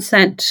with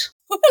consent.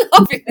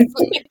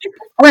 Obviously.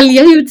 Well,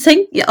 yeah, you'd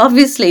think,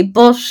 obviously,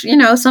 but,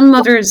 some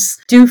mothers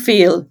do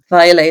feel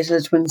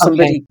violated when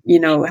somebody,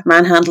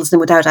 manhandles them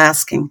without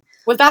asking.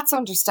 Well, that's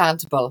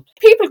understandable.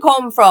 People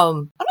come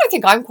from, and I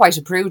think I'm quite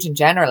a prude in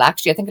general,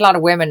 actually. I think a lot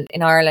of women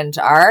in Ireland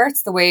are.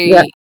 It's the way,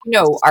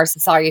 our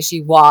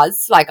society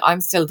was. Like, I'm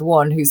still the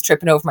one who's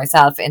tripping over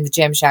myself in the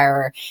gym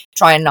shower,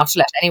 trying not to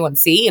let anyone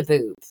see a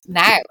boob.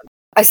 Now,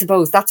 I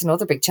suppose that's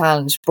another big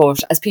challenge.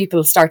 But as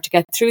people start to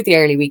get through the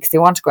early weeks, they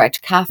want to go out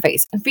to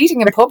cafes, and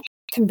feeding in public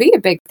can be a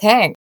big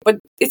thing. But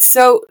it's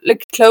so,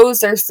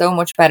 clothes are so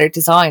much better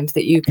designed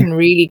that you can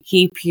really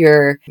keep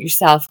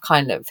yourself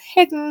kind of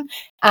hidden.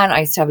 And I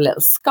used to have a little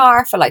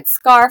scarf, a light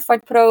scarf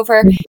I'd put over,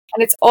 and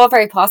it's all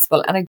very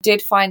possible. And I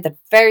did find that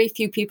very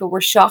few people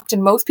were shocked,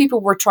 and most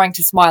people were trying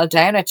to smile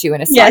down at you in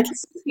a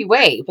slightly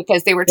way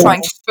because they were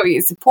trying to show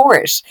you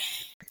support.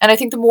 And I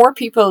think the more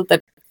people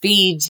that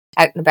feed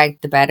out and about,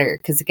 the better,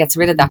 because it gets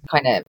rid of that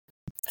kind of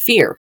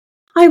fear.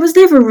 I was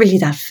never really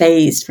that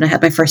phased when I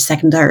had my first,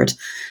 second, third.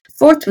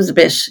 Fourth was a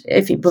bit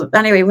iffy, but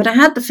anyway, when I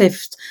had the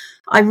fifth,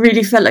 I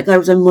really felt like I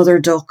was a mother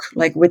duck,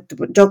 like with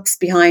the ducks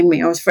behind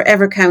me. I was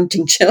forever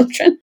counting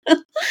children.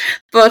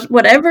 But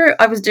whatever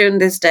I was doing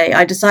this day,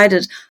 I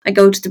decided I'd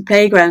go to the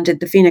playground at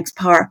the Phoenix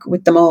Park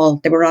with them all.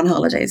 They were on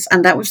holidays,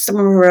 and that was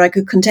somewhere where I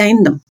could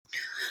contain them.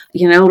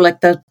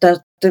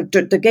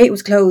 The gate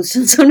was closed,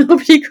 and so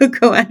nobody could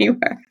go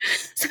anywhere.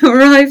 So I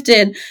arrived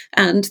in,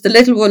 and the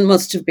little one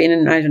must have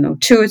been,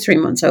 2 or 3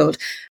 months old,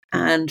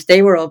 and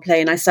they were all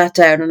playing. I sat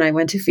down and I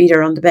went to feed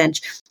her on the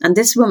bench, and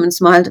this woman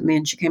smiled at me,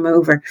 and she came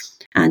over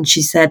and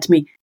she said to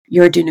me,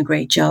 "You're doing a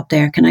great job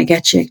there. Can I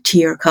get you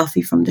tea or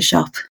coffee from the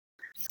shop?"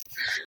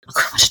 I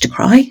wanted to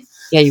cry.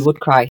 Yeah, you would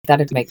cry.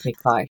 That'd make me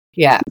cry.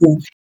 Yeah.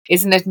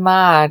 Isn't it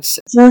mad?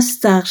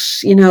 Just that,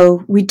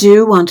 we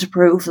do want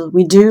approval.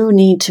 We do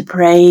need to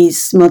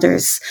praise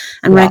mothers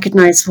and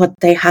recognise what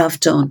they have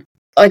done.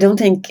 I don't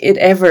think it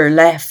ever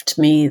left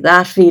me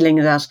that feeling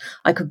that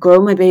I could grow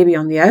my baby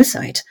on the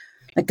outside,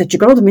 like that you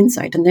grow them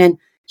inside and then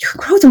you can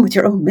grow them with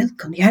your own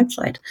milk on the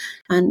outside.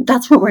 And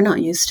that's what we're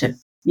not used to,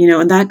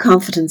 and that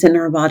confidence in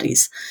our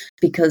bodies,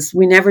 because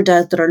we never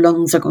doubt that our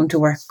lungs are going to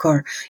work,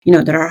 or,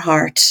 that our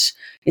heart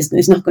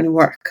is not going to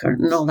work,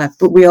 and all that,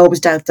 but we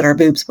always doubt that our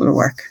boobs will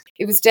work.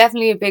 It was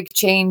definitely a big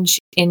change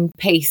in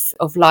pace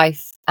of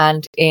life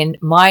and in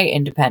my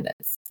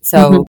independence.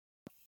 So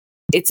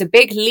it's a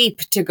big leap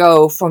to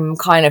go from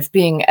kind of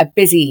being a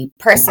busy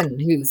person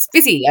who's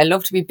busy. I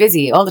love to be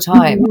busy all the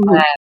time.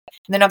 And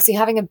then obviously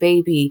having a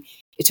baby,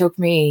 it took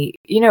me,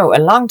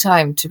 a long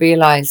time to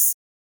realize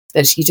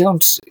that you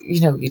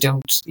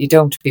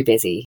don't be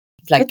busy.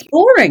 Like, it's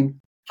boring.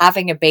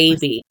 Having a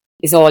baby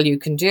is all you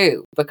can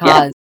do,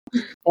 because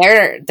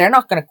they're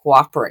not going to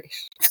cooperate.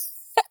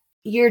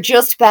 You're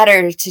just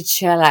better to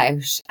chill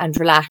out and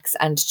relax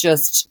and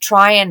just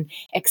try and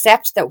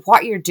accept that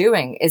what you're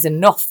doing is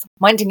enough.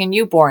 Minding a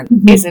newborn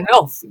is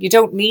enough. You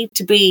don't need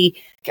to be,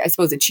 I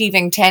suppose,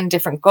 achieving 10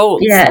 different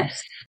goals.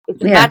 Yes. It's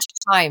a magic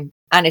time,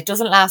 and it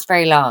doesn't last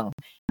very long.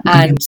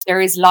 And there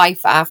is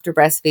life after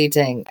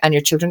breastfeeding, and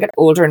your children get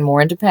older and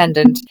more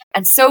independent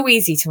and so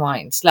easy to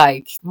mind.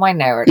 Like mine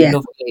now are at a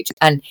lovely age,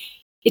 and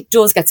it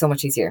does get so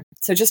much easier.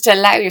 So just to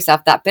allow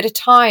yourself that bit of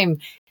time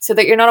so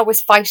that you're not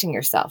always fighting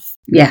yourself.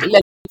 Yeah.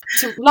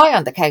 To lie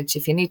on the couch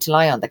if you need to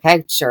lie on the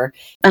couch. And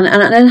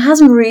it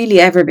hasn't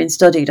really ever been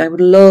studied. I would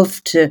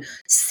love to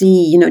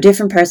see,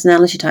 different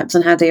personality types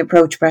and how they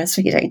approach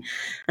breastfeeding.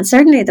 And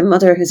certainly the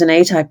mother who's an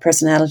A-type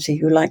personality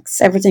who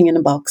likes everything in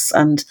a box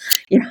and,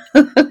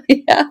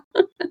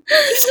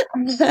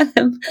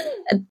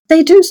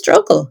 they do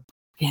struggle.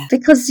 Yeah.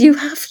 Because you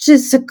have to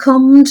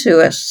succumb to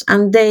it.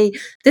 And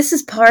this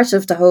is part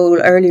of the whole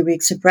early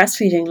weeks of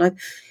breastfeeding. Like,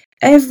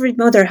 every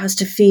mother has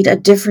to feed a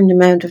different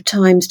amount of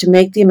times to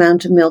make the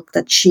amount of milk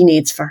that she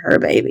needs for her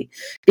baby,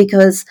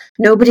 because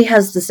nobody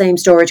has the same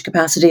storage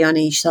capacity on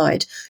each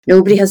side.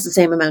 Nobody has the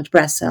same amount of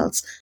breast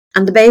cells.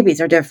 And the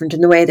babies are different in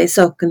the way they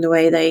suck and the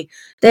way they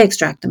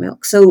extract the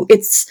milk. So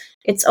it's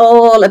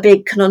all a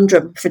big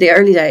conundrum for the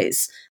early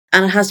days.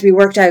 And it has to be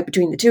worked out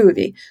between the two of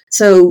you.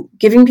 So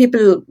giving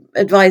people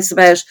advice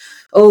about,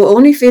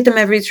 only feed them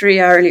every 3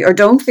 hourly, or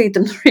don't feed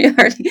them 3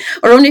 hourly,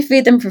 or only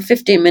feed them for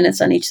 15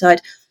 minutes on each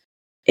side,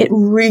 it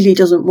really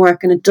doesn't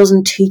work, and it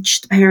doesn't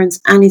teach the parents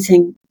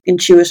anything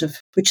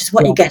intuitive, which is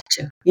what you get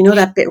to.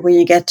 That bit where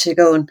you get to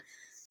going,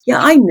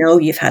 I know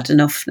you've had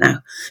enough now.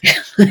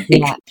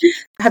 I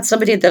had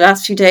somebody in the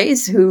last few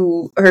days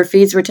who her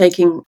feeds were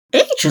taking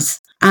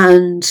ages.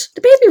 And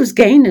the baby was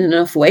gaining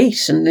enough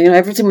weight and,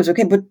 everything was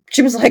okay. But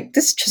she was like,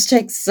 this just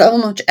takes so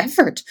much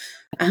effort.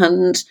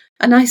 And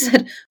I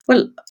said,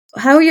 well,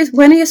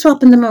 when are you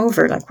swapping them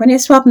over? Like, when are you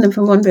swapping them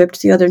from one bib to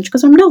the other? And she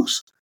goes, I'm not.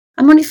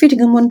 I'm only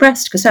feeding on one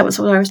breast because that was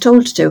what I was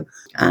told to do.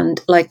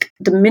 And like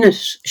the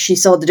minute she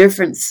saw the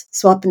difference,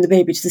 swapping the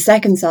baby to the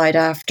second side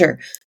after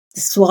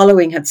the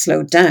swallowing had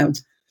slowed down,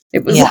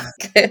 it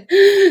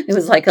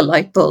was like a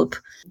light bulb.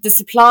 The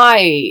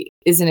supply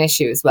is an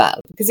issue as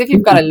well, because if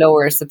you've got a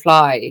lower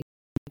supply,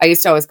 I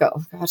used to always go,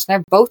 oh gosh,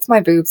 now both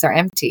my boobs are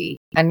empty,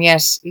 and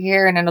yet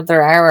here in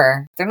another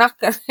hour they're not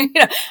going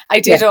to, I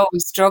did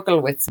always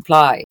struggle with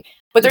supply.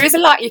 But there is a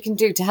lot you can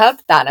do to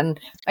help that. And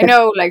I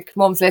know, like,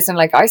 mums listen,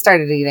 like, I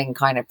started eating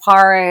kind of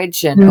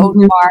porridge and oat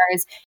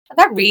bars, and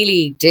that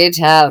really did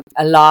help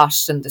a lot.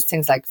 And there's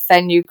things like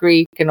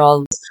fenugreek and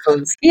all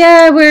those.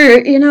 Yeah,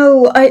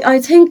 I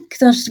think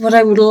that what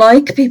I would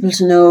like people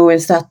to know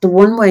is that the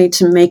one way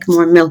to make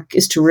more milk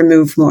is to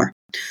remove more.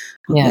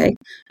 Okay.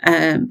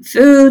 Yeah.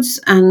 Foods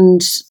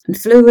and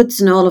fluids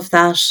and all of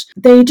that,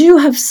 they do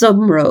have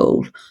some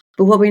role.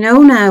 But what we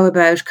know now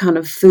about kind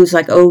of foods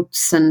like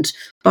oats and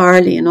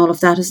barley and all of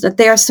that is that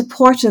they are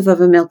supportive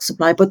of a milk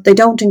supply, but they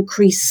don't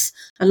increase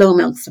a low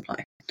milk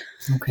supply.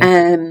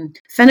 Okay.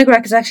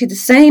 Fenugreek is actually the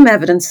same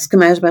evidence has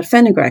come out about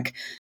fenugreek,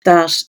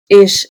 that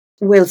it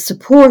will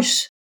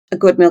support a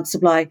good milk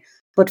supply,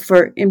 but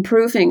for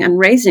improving and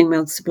raising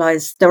milk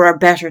supplies, there are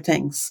better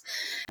things.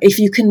 If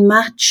you can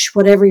match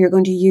whatever you're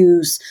going to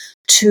use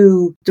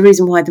to the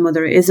reason why the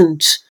mother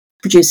isn't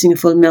producing a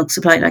full milk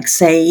supply, like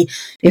say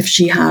if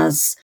she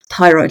has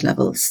thyroid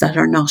levels that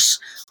are not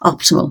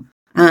optimal,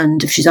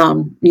 and if she's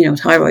on,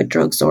 thyroid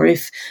drugs, or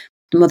if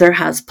the mother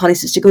has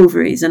polycystic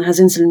ovaries and has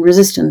insulin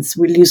resistance,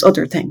 we'll use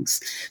other things.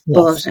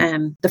 Yes.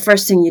 But the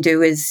first thing you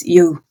do is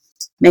you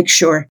make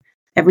sure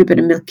every bit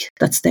of milk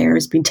that's there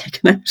has been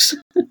taken out.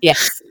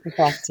 Yes,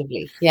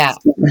 effectively. Yeah,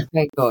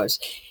 very good.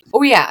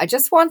 Oh yeah, I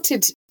just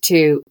wanted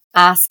to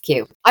ask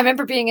you. I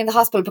remember being in the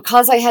hospital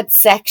because I had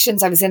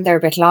sections. I was in there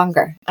a bit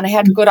longer, and I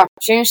had a good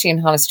opportunity in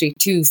Holles Street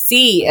to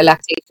see a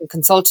lactation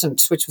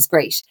consultant, which was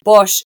great.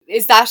 But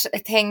is that a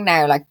thing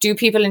now? Like, do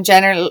people in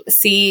general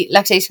see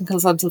lactation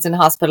consultants in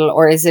hospital,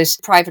 or is it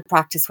private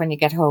practice when you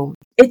get home?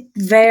 It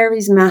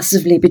varies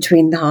massively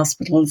between the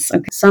hospitals.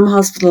 Okay. Some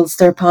hospitals,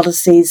 their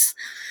policies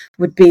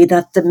would be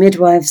that the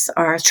midwives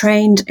are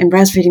trained in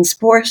breastfeeding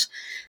support,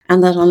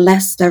 and that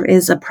unless there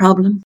is a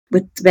problem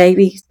with the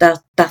baby,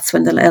 that's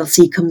when the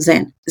LC comes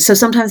in. So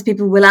sometimes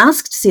people will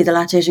ask to see the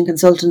lactation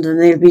consultant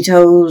and they'll be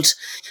told,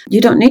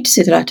 you don't need to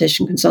see the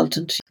lactation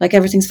consultant, like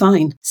everything's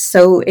fine.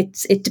 So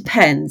it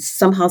depends.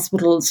 Some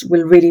hospitals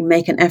will really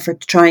make an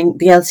effort to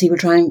the LC will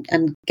try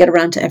and get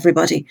around to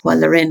everybody while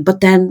they're in.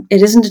 But then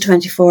it isn't a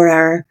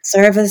 24-hour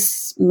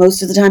service.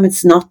 Most of the time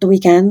it's not the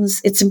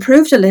weekends. It's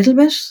improved a little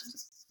bit,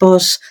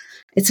 but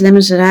it's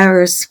limited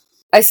hours.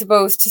 I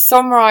suppose to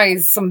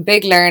summarise some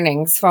big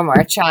learnings from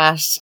our chat,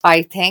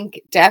 I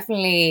think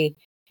definitely,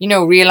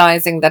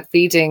 realising that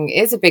feeding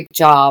is a big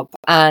job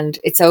and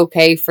it's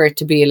okay for it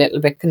to be a little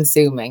bit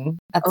consuming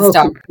at the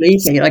start.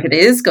 Completely. Like, it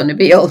is going to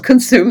be all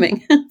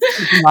consuming.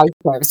 I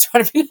was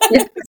trying to be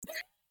yes.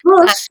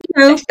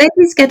 But,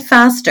 babies get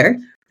faster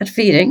at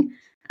feeding.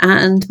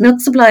 And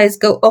milk supplies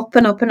go up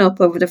and up and up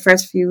over the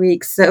first few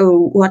weeks.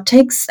 So what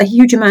takes a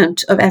huge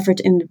amount of effort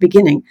in the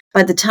beginning,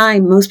 by the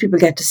time most people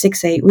get to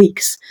 6-8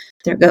 weeks,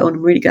 they're going,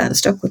 I'm really glad I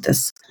stuck with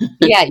this.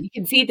 Yeah, you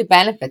can see the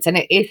benefits. And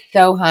it is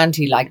so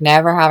handy, like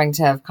never having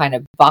to have kind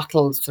of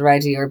bottles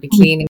ready or be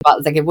cleaning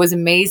bottles. Like, it was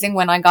amazing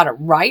when I got it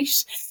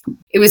right.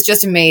 It was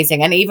just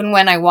amazing. And even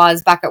when I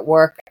was back at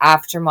work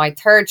after my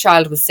third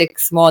child was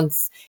 6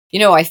 months,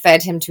 I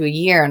fed him to a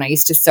year, and I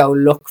used to so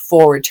look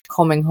forward to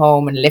coming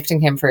home and lifting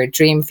him for a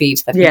dream feed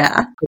that he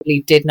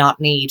probably did not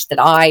need, that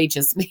I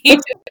just needed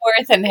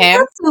more than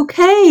him. That's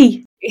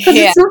okay. Because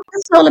it's not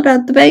just all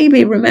about the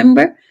baby,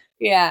 remember?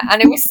 Yeah,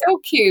 and it was so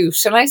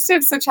cute, and I still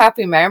have such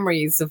happy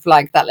memories of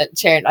like that little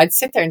chair. I'd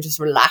sit there and just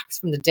relax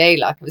from the day,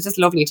 like it was just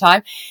a lovely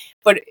time.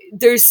 But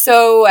there's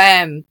so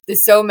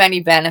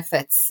many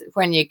benefits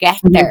when you get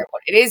there.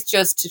 But it is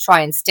just to try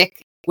and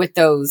stick with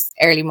those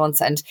early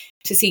months and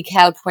to seek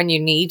help when you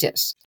need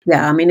it.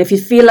 Yeah, I mean, if you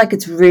feel like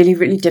it's really,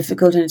 really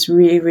difficult and it's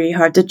really, really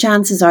hard, the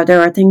chances are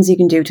there are things you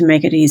can do to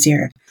make it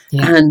easier.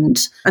 Yeah.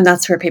 And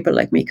that's where people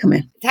like me come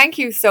in. Thank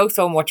you so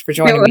much for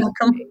joining me.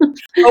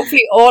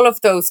 Hopefully all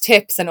of those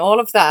tips and all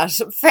of that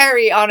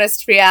very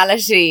honest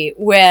reality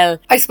will,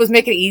 I suppose,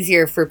 make it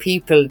easier for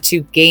people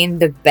to gain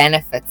the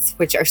benefits,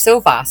 which are so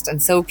vast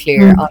and so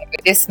clear on a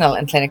medicinal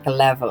and clinical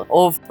level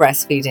of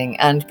breastfeeding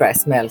and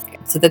breast milk,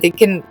 so that they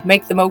can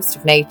make the most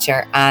of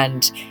nature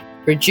and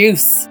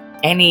reduce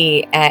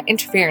any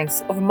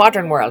interference of a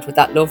modern world with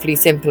that lovely,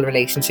 simple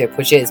relationship,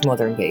 which is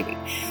mother and baby.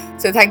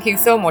 So thank you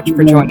so much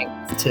for joining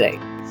us today.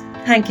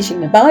 Thank you,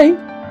 Sheena.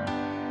 Bye.